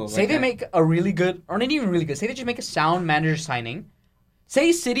crumble. Say they make a really good, or not even really good. Say they just make a sound manager signing.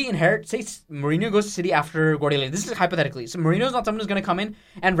 Say City say Mourinho goes to City after Guardiola. This is hypothetically. So Mourinho's not someone who's going to come in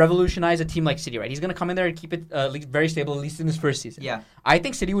and revolutionize a team like City, right? He's going to come in there and keep it very stable, at least in his first season. Yeah. I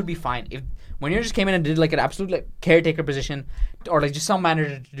think City would be fine. If Mourinho just came in and did like an absolute caretaker position or like just some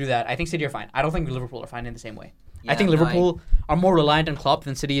manager to do that, I think City are fine. I don't think Liverpool are fine in the same way. Yeah, I think Liverpool are more reliant on Klopp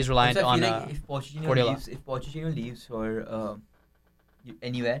than City is reliant on if Pochettino Guardiola. If Pochettino leaves for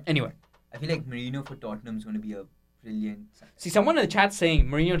Anywhere. Anywhere. I feel like Mourinho for Tottenham is going to be a brilliant. See, someone in the chat saying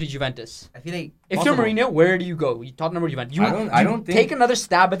Mourinho to Juventus. I feel like if you're Mourinho, where do you go? Tottenham or Juventus? I don't think take another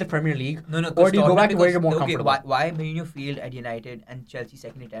stab at the Premier League. No, or do you go back to where you're more comfortable? Why Mourinho failed at United and Chelsea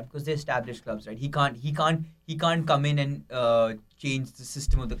second attempt? Because they're established clubs, right? He can't come in and change the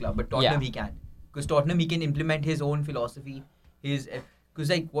system of the club. But Tottenham he can, because Tottenham he can implement his own philosophy. Because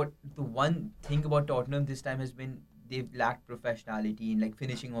the one thing about Tottenham this time has been, they've lacked professionality in like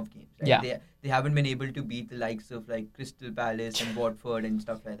finishing off games. Right? Yeah. They haven't been able to beat the likes of like Crystal Palace and Watford and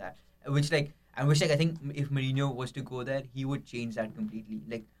stuff like that. I think if Mourinho was to go there, he would change that completely.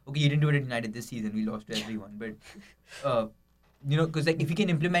 Like, okay, he didn't do it at United this season. We lost to everyone. But, because like if he can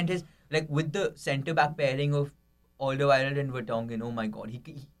implement his, like with the centre-back pairing of Alderweireld and Vertonghen, oh my God.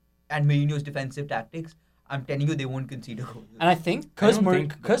 And Mourinho's defensive tactics, I'm telling you, they won't concede a goal. And I think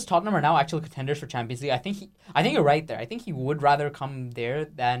because Tottenham are now actual contenders for Champions League, I think you're right there. I think he would rather come there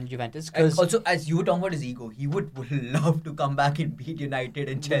than Juventus. Also, as you were talking about his ego, he would love to come back and beat United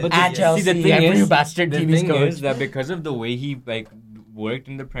and Chelsea. But Chelsea, the thing is that because of the way he like worked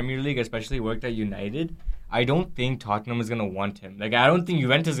in the Premier League, especially worked at United, I don't think Tottenham is gonna want him. Like, I don't think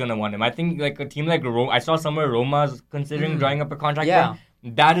Juventus is gonna want him. I think like a team like Roma, I saw somewhere Roma's considering drawing up a contract. Yeah,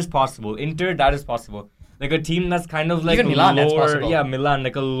 that is possible. Inter, that is possible. Like a team that's kind of like even Milan, lower, that's possible. Yeah, Milan,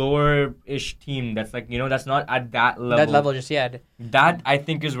 like a lower-ish team that's like, that's not at that level. That level just yet. That I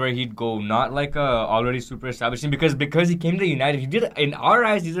think is where he'd go, not like a already super established team, because he came to United. He did, in our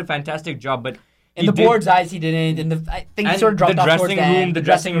eyes, he did a fantastic job, but in the board's eyes, he didn't. I think he sort of dropped off towards the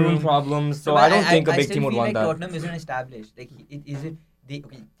dressing room problems. So I don't think a big team would want that. Tottenham isn't established. Like,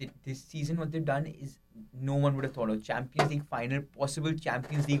 this season, what they've done is no one would have thought of Champions League final, possible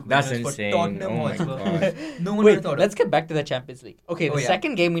Champions League winners. That's insane. For Tottenham. Oh my God. No one would have thought of. Let's get back to the Champions League. Okay, the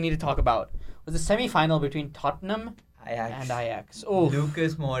second game we need to talk about was the semi-final between Tottenham and Ajax. Oh,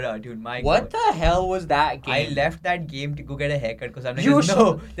 Lucas Moura, dude, my what God. the hell was that game? I left that game to go get a haircut because I'm like,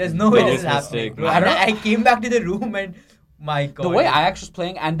 there's no way this is happening. Bro. I came back to the room and my God. The way Ajax was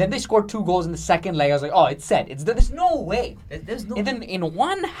playing, and then they scored 2 goals in the second leg. I was like, oh, it's set. There's no way. There's no. And then in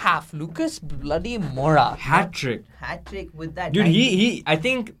one half, Lucas bloody Moura hat trick with that. Dude, I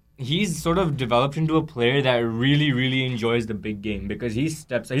think he's sort of developed into a player that really, really enjoys the big game because he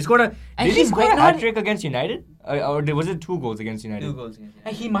steps. He scored a. Did he score a hat trick against United, or was it 2 goals against United? 2 goals against United.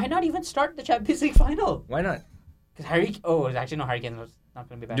 And he might not even start the Champions League final. Why not? Because Harry Kane was not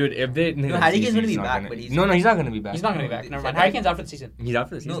going to be back. Dude, if they Harry Kane's going to be back, but he's he's not going to be back. He's not going to be back. Never mind. Harry Kane's out for the season. He's out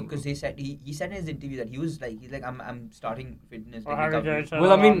for the season. No, because they said he said in his interview that he's like I'm starting fitness. Well,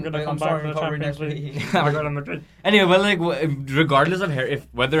 I mean, I'm sorry, next week. Anyway, well, like regardless of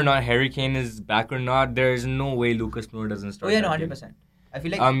whether or not Harry Kane is back or not, there is no way Lucas Moura doesn't start. Oh yeah, no, 100%. I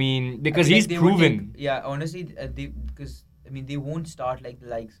feel like. I mean, because he's proven. Honestly, because they won't start like the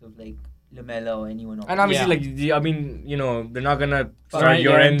likes of like Lamela or anyone else. And obviously, they're not gonna start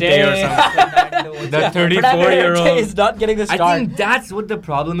Llorente or something. The 34-year-old is not getting the start. I think that's what the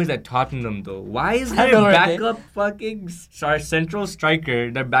problem is at Tottenham, though. Why is their backup fucking central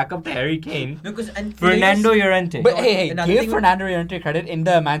striker, their backup to Harry Kane, Fernando Llorente? But hey, give Fernando Llorente credit in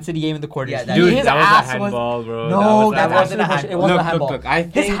the Man City game in the quarters. Yeah, dude, that was a handball, bro. No, that wasn't a handball. It wasn't a handball. Look, I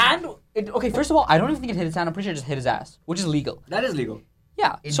think his hand. Okay, first of all, I don't even think it hit his hand. I'm pretty sure it just hit his ass, which is legal. That is legal.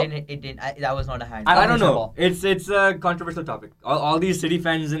 Yeah. It didn't. That was not a hand. I don't know. It's a controversial topic. All these City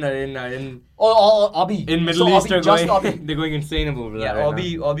fans in Obi. In Middle East are going. They're going insane over that. Yeah,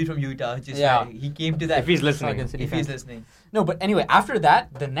 Obi from Utah. He came to that. If he's listening. If he's listening. No, but anyway, after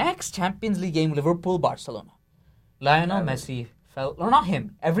that, the next Champions League game, Liverpool-Barcelona. Lionel Messi fell, or not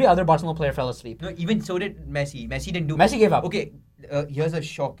him. Every other Barcelona player fell asleep. No, even so did Messi. Messi didn't do. Messi gave up. Okay. Here's a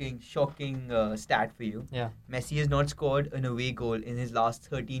shocking stat for you. Yeah. Messi has not scored an away goal in his last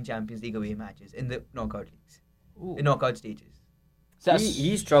 13 Champions League away matches in the knockout leagues. Ooh. The knockout stages.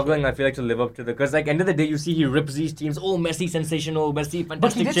 He's struggling, I feel like, to live up to because like end of the day you see he rips these teams. Oh, Messi sensational, Messi fantastic.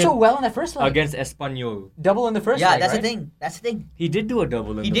 But he did so well in that first leg. Against Espanyol. Double in the first leg, Yeah, that's the thing. He did do a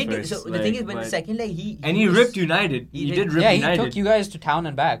double in the first So the thing is, when the second leg, he ripped United. He did rip United. Yeah, he took you guys to town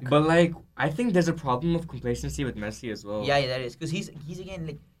and back. But like, I think there's a problem of complacency with Messi as well. Yeah, that is. Because he's again,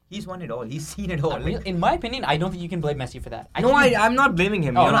 like, he's won it all. He's seen it all. In my opinion, I don't think you can blame Messi for that. I'm not blaming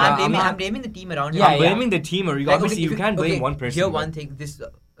him. I'm blaming the team around him. I'm blaming the team. Obviously, you can't blame one person. Here, one thing.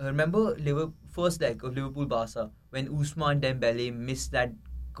 Remember first leg of Liverpool-Barca when Ousmane Dembele missed that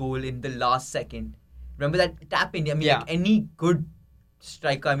goal in the last second. Remember that tap in? I mean, like any good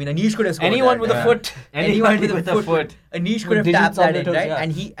striker. I mean, Anish could have scored anyone with a foot. Anyone with a foot. Anish could have tapped that in, right?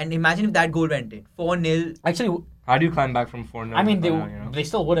 Yeah. And imagine if that goal went in 4-0. Actually, How do you climb back from 4-0? I mean, they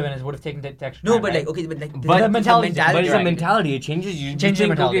still would have, and it would have taken the extra No, time, but right? like, okay, but like, the mentality. But it's a right. mentality. It changes. You Changes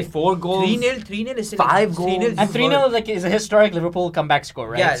think, mentality. okay, 4 goals. 3-0 is still 5 like, 3-0 goals. And 3-0 is a historic Liverpool comeback score,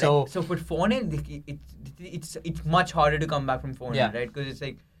 right? Yeah, so for 4-0, it's much harder to come back from 4-0, right? Because it's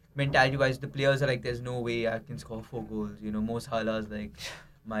like, mentality-wise, the players are like, there's no way I can score 4 goals. Mo Salah's like,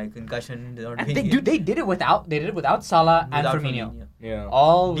 my concussion. they did it without Salah and Firmino. Yeah.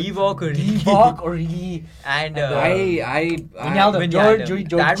 All Divock, Origi, and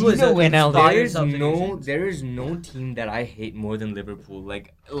Wijnaldum. There is no team that I hate more than Liverpool.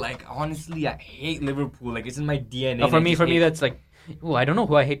 Like honestly, I hate Liverpool. Like it's in my DNA. No, for me, that's like. Ooh, I don't know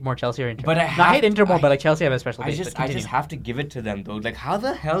who I hate more, Chelsea or Inter. But I hate Inter more, but like Chelsea have a special taste. I just have to give it to them though. Like how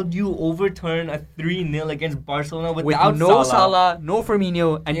the hell do you overturn a 3-0 against Barcelona without no Salah, no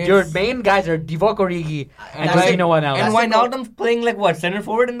Firmino, and your main guys are Divock Origi and Wijnaldum one else. And Wijnaldum's playing like what, center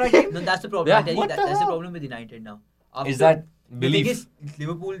forward in that game? No, that's the problem. Yeah. I tell you, that's the problem with United now. Is that the belief? thing is,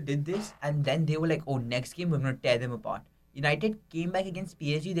 Liverpool did this, and then they were like, "Oh, next game we're gonna tear them apart." United came back against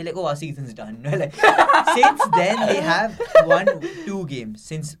PSG. They're like, "Oh, our season's done." Like, since then, they have won 2 games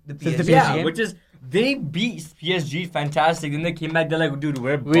since the PSG. Yeah, which is they beat PSG fantastic. Then they came back. They're like, "Dude,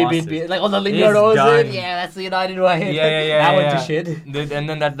 we're bosses." We beat like on the Lingard. Yeah, that's the United who I hate. Yeah. That went to shit. And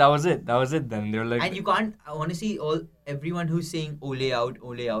then that was it. That was it. Then they're like, and you can't honestly everyone who's saying Ole out.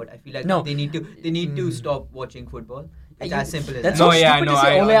 I feel like no. they need to stop watching football. It's as simple as that's that. so stupid to say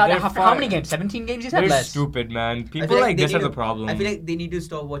Ole out. How many games? 17 games? You said they're less. stupid, man. People like this are the problem. I feel like they need to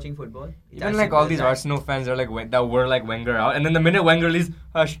stop watching football. Even like all these Arsenal fans are like that were like Wenger out, and then the minute Wenger leaves,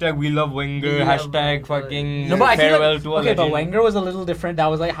 #we love Wenger, #fucking farewell to a legend. But Wenger was a little different. That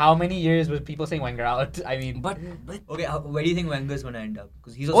was like how many years was people saying Wenger out? I mean, but okay, where do you think Wenger's gonna end up?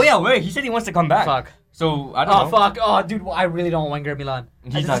 Because he's he said he wants to come back. Fuck. So I don't know. Oh fuck. Oh dude, I really don't want Wenger at Milan.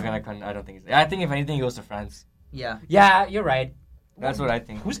 He's not gonna come. I don't think. I think if anything, he goes to France. Yeah, you're right. That's what I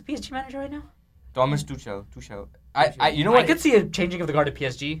think. Who's the PSG manager right now? Thomas Tuchel. You know what? I could see a changing of the guard to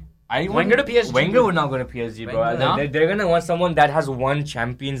PSG. Wenger to PSG. Wenger would not go to PSG, bro. No? They're gonna want someone that has won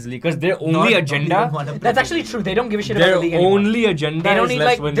Champions League because their only agenda. That's actually true. They don't give a shit about the league anymore. Their only agenda. They don't is need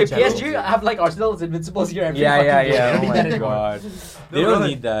let's win the PSG have like Arsenal's invincibles here every yeah. fucking Oh my god. They don't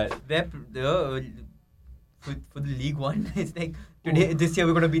need that. For the League One, it's like this year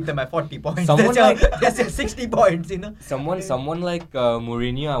we're gonna beat them by 40 points. Someone that's 60 points, Someone like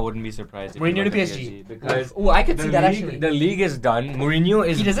Mourinho, I wouldn't be surprised. Mourinho to PSG because I could see that actually. The league is done. Mourinho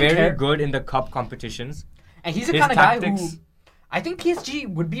is very good in the cup competitions, and he's the kind of guy who I think PSG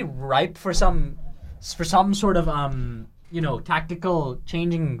would be ripe for some sort of tactical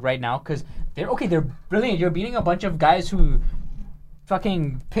changing right now because they're brilliant. You're beating a bunch of guys who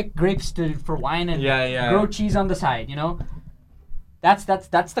fucking pick grapes for wine and grow cheese on the side, That's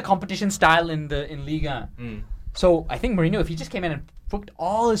the competition style in Liga. So I think Mourinho, if he just came in and put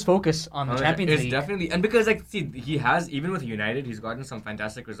all his focus on the Champions League, definitely, and because he has, even with United, he's gotten some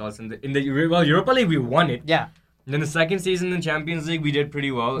fantastic results in the Europa League. We won it. Yeah. And then the second season in Champions League, we did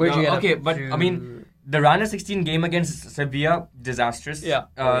pretty well. But I mean, the round of 16 game against Sevilla, disastrous.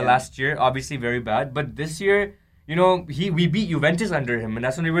 Last year, obviously very bad. But this year, we beat Juventus under him, and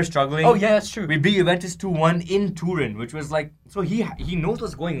that's when we were struggling. Oh yeah, that's true. We beat Juventus 2-1 in Turin, which was like, so he knows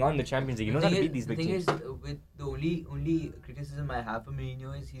what's going on in the Champions League. He knows how to beat these big teams. The thing is, with the only criticism I have for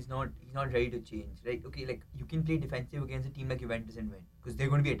Mourinho is he's not ready to change. Right? Okay, like you can play defensive against a team like Juventus and win because they're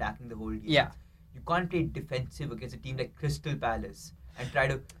going to be attacking the whole game. Yeah. You can't play defensive against a team like Crystal Palace and try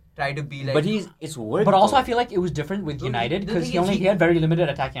to be like. But it's worked. But also, I feel like it was different with United because he had very limited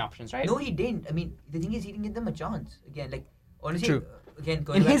attacking options, right? No, he didn't. I mean, the thing is, he didn't give them a chance. Again, like honestly, true. Again,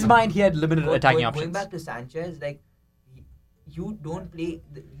 in his mind, he had limited attacking options. Going back to Sanchez, like you don't play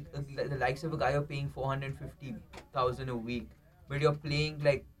the likes of a guy you're paying 450,000 a week, but you're playing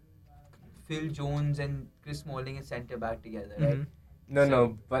like Phil Jones and Chris Smalling at centre back together, right?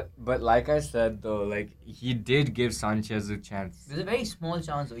 No, but like I said though, like he did give Sanchez a chance. It was a very small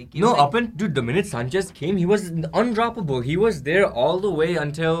chance though. The minute Sanchez came, he was undroppable. He was there all the way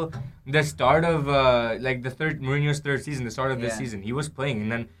until the start of Mourinho's third season, the start of this season. He was playing, and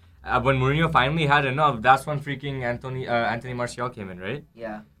then when Mourinho finally had enough, that's when freaking Anthony Martial came in, right?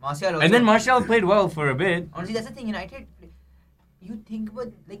 Yeah, Martial. Also, and then Martial played well for a bit. Honestly, that's the thing. United, you think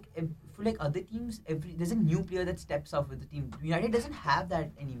about for other teams, there's a new player that steps up with the team. United doesn't have that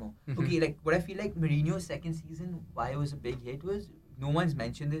anymore. Okay, like what I feel like Mourinho's second season, why it was a big hit was no one's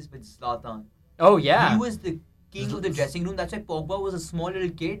mentioned this, but Zlatan. Oh yeah, he was the king of the dressing room. That's why Pogba was a small little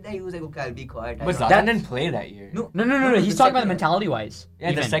kid. That he was like, okay, I'll be quiet. But Zlatan didn't play that year. No. He's talking about the mentality-wise.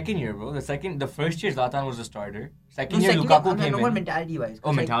 Yeah, the second year, bro. The first year Zlatan was a starter. Second year Lukaku came in. Mentality-wise.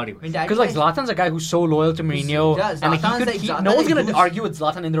 Mentality-wise. Because like Zlatan's a guy who's so loyal to Mourinho, and like no one's gonna argue with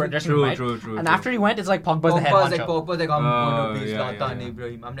Zlatan in the dressing room, right? True. And after he went, it's like Pogba's the head honcho. Pogba's like, I'm gonna be Zlatan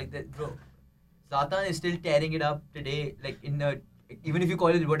Ibrahim. I'm like, bro. Zlatan is still tearing it up today, like in the. Even if you call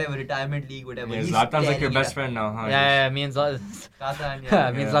it whatever, retirement league, whatever. Yeah, Zlatan's like your best friend now, huh? Yeah, me and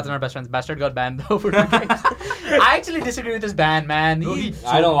Zlatan. Me and Zlatan are best friends. Bastard got banned though. I actually disagree with this ban, man.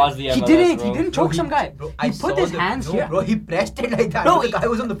 I don't watch the MLS, He didn't choke some guy. Bro, he put his hands here. Bro, he pressed it like that. No, the guy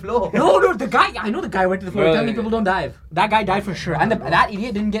was on the floor. No, the guy. I know the guy went to the floor. Tell me people don't dive. That guy died for sure. And that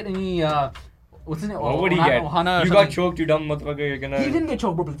idiot didn't get any. What's his name? What would he get? You got choked, you dumb motherfucker. You're gonna. He didn't get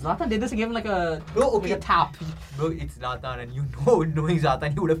choked, bro. Zlatan did this and gave him like a tap. Bro, it's Zlatan, and knowing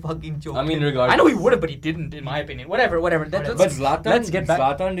Zlatan, he would have fucking choked. I mean, regardless. I know he would have, but he didn't, in my opinion. Whatever. But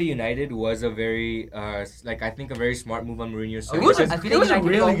Zlatan to United was a very, I think a very smart move on Mourinho's side. It was a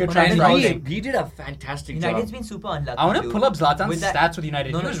really good transfer. He did a fantastic job. United's been super unlucky. I want to pull up Zlatan's stats with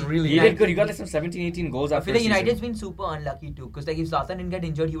United. He was really good. He did good. He got like some 17, 18 goals after. I feel like United's been super unlucky too, because like if Zlatan didn't get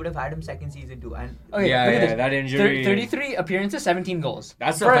injured, he would have had him second season too. And that injury. 33 appearances, 17 goals.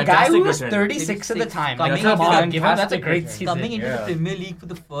 That's for a guy who was 36 at the time. That's a great season. Coming into the Premier League for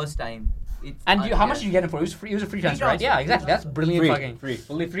the first time. How much did you get him for? It was free. It was a free transfer, right? Yeah, exactly. That's brilliant.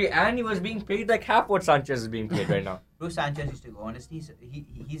 Fully free, and he was being paid like half what Sanchez is being paid right now. Bro, Sanchez used to go. Honestly,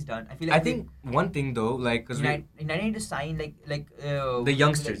 he's done. I think one thing though, like because United need to sign the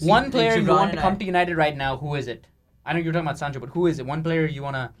youngsters. One player you want to come to United right now. Who is it? I know you're talking about Sancho, but who is it? One player you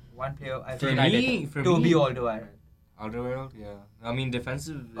wanna. One player. For me, Toby Alderweireld. Alderweireld, yeah. I mean,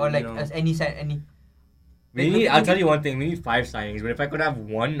 defensive. Or any. I'll tell you one thing. We need 5 signings, but if I could have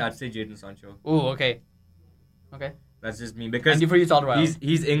one, I'd say Jadon Sancho. Oh, okay. That's just me because for you, it's Alderweireld.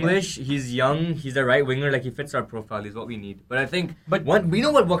 He's English. Yeah. He's young. He's a right winger. Like he fits our profile. He's what we need. But I think. We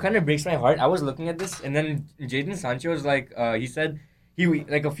know what kind of breaks my heart. I was looking at this, and then Jadon Sancho was like, he said. He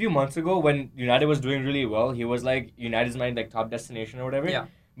like a few months ago when United was doing really well, he was like United's my like top destination or whatever. Yeah.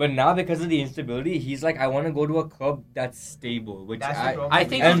 But now because of the instability, he's like I want to go to a club that's stable, which I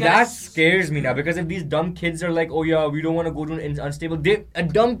think, and that scares me now because if these dumb kids are like, oh yeah, we don't want to go to an unstable.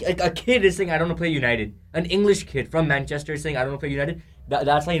 A kid is saying I don't want to play United. An English kid from Manchester is saying I don't want to play United.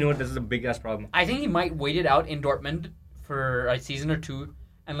 That's how you know this is a big ass problem. I think he might wait it out in Dortmund for a season or two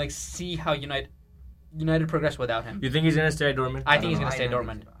and like see how United progress without him. You think he's gonna stay at Dortmund? I think he's gonna stay at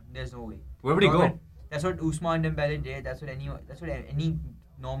Dortmund. There's no way. Where would he go? That's what Ousmane Dembele did. That's what any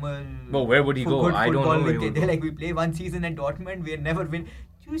normal. Well, where would he go? I don't know. They're like, we play one season at Dortmund, we never win.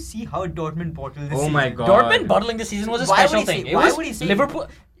 Do you see how Dortmund bottled this season? Oh my god. Dortmund bottling this season was a special thing. Why would he say Liverpool?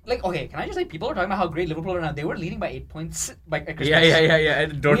 Like, okay, can I just say people are talking about how great Liverpool are now? They were leading by 8 points at Christmas. Yeah.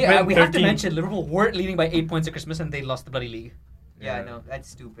 Dortmund. We have to mention Liverpool weren't leading by 8 points at Christmas and they lost the bloody league. Yeah, no, that's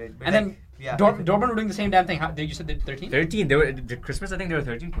stupid. But and then Dortmund were doing the same damn thing. You said they 13? 13. They were Christmas. I think they were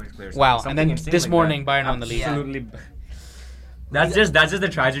 13 points clear. Wow. And then this morning, Bayern won the league. Absolutely. That's just the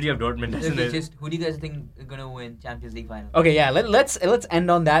tragedy of Dortmund, isn't it? Who do you guys think is gonna win Champions League final? Okay, yeah. Let's end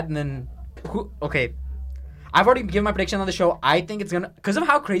on that and then. I've already given my prediction on the show. I think it's gonna because of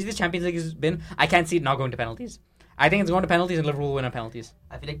how crazy this Champions League has been. I can't see it not going to penalties. I think it's going to penalties and Liverpool will win on penalties.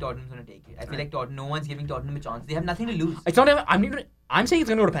 I feel like Tottenham's going to take it. I feel like no one's giving Tottenham a chance. They have nothing to lose. It's not even, I'm saying it's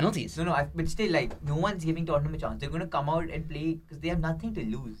going to go to penalties. No, but still, like, no one's giving Tottenham a chance. They're going to come out and play because they have nothing to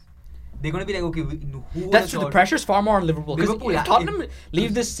lose. They're going to be like, okay, who that's true. The pressure's far more on Liverpool. Because if Tottenham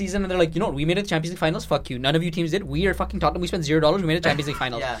leave this season and they're like, you know what, we made it to Champions League finals, fuck you. None of you teams did. We are fucking Tottenham. We spent $0. We made it to Champions League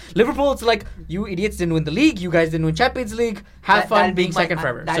finals. Yeah. Liverpool, it's like, you idiots didn't win the league. You guys didn't win Champions League. Have fun being second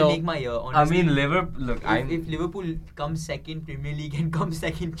forever. That'll make my year, honestly. I mean, Liverpool, if Liverpool comes second Premier League and comes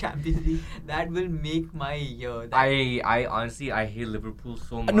second Champions League, that will make my year. I honestly, I hate Liverpool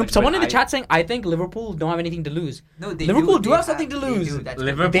so much. No, someone in the chat saying, I think Liverpool don't have anything to lose. No, Liverpool do have something to lose.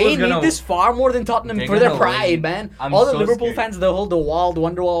 They need this far more than Tottenham for their pride, man. All the Liverpool fans, they'll hold the wall, the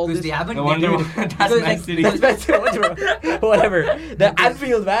Wonderwall. Because they haven't. That's Man City. Whatever. The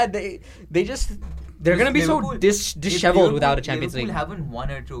Anfield, man. They're gonna be so disheveled without a Champions League. Liverpool haven't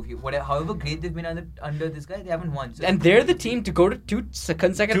won a trophy. However great they've been under this guy, they haven't won. So and they're the team to go to two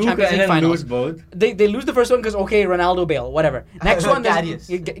consecutive Champions League finals. Lose both. They lose the first one because Ronaldo, Bale, whatever. Next one, Karius.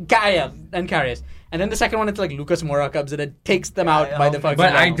 And Karius. And then the second one, it's like Lucas Moura comes in and takes them out by the fucking.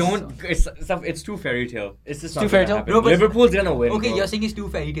 But I Rams. don't. It's too fairy tale. It's just too fairy tale. No, but Liverpool's gonna win. Okay, bro. you're saying it's too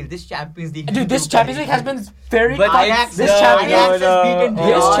fairy tale. This Champions League. Dude, this Champions League has been very. But Ajax this has Champions beaten This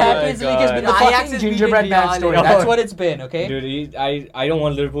Real. Champions League has been the Ajax fucking has gingerbread beaten man Real. story. No. That's what it's been, okay? Dude, I don't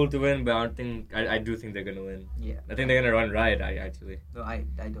want Liverpool to win, but I do think they're gonna win. Yeah. I think they're gonna run riot. Actually. No, I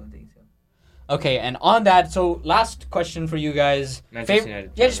don't think so. Okay, and on that, so last question for you guys. Manchester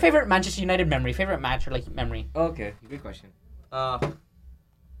United. Yeah, just favorite Manchester United memory. Favorite match or like memory. Okay, good question. I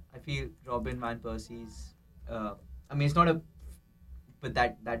feel Robin van Persie's. I mean, it's not a. But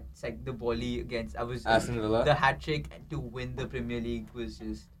that like the volley against Aston Villa. The hat trick to win the Premier League was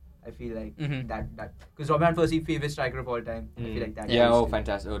just. I feel like Mhm. that because Robin van Persie favorite striker of all time. I feel like that. Yeah. is- Oh,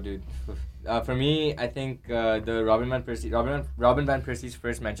 fantastic. Oh, dude. For me, I think the Robin van Persie's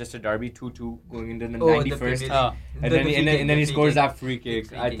first Manchester derby 2-2 going into the the 91st, Premier League. and then he scores that free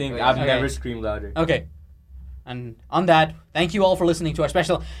kick. I think I've never screamed louder. Okay. And on that, thank you all for listening to our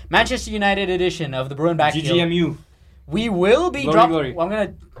special Manchester United edition of the Bruin Back Heel. GGMU. We will be Glory, dropping. glory. Well, I'm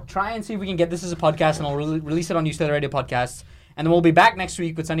gonna try and see if we can get this as a podcast, and I'll release it on UCLA Radio Podcasts. And then we'll be back next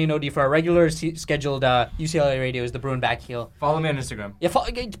week with Sunny and Odie for our regular scheduled UCLA Radio is the Bruin Back Heel. Follow me on Instagram. Yeah,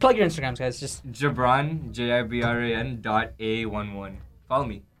 plug your Instagrams, guys. Just Jibran JIBRAN.A11. Follow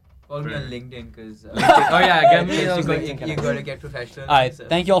me. Follow me on LinkedIn because. Oh yeah, get me you those got LinkedIn you gotta get professional. all right. So-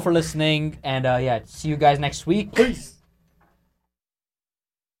 Thank you all for listening, and yeah, see you guys next week. Peace.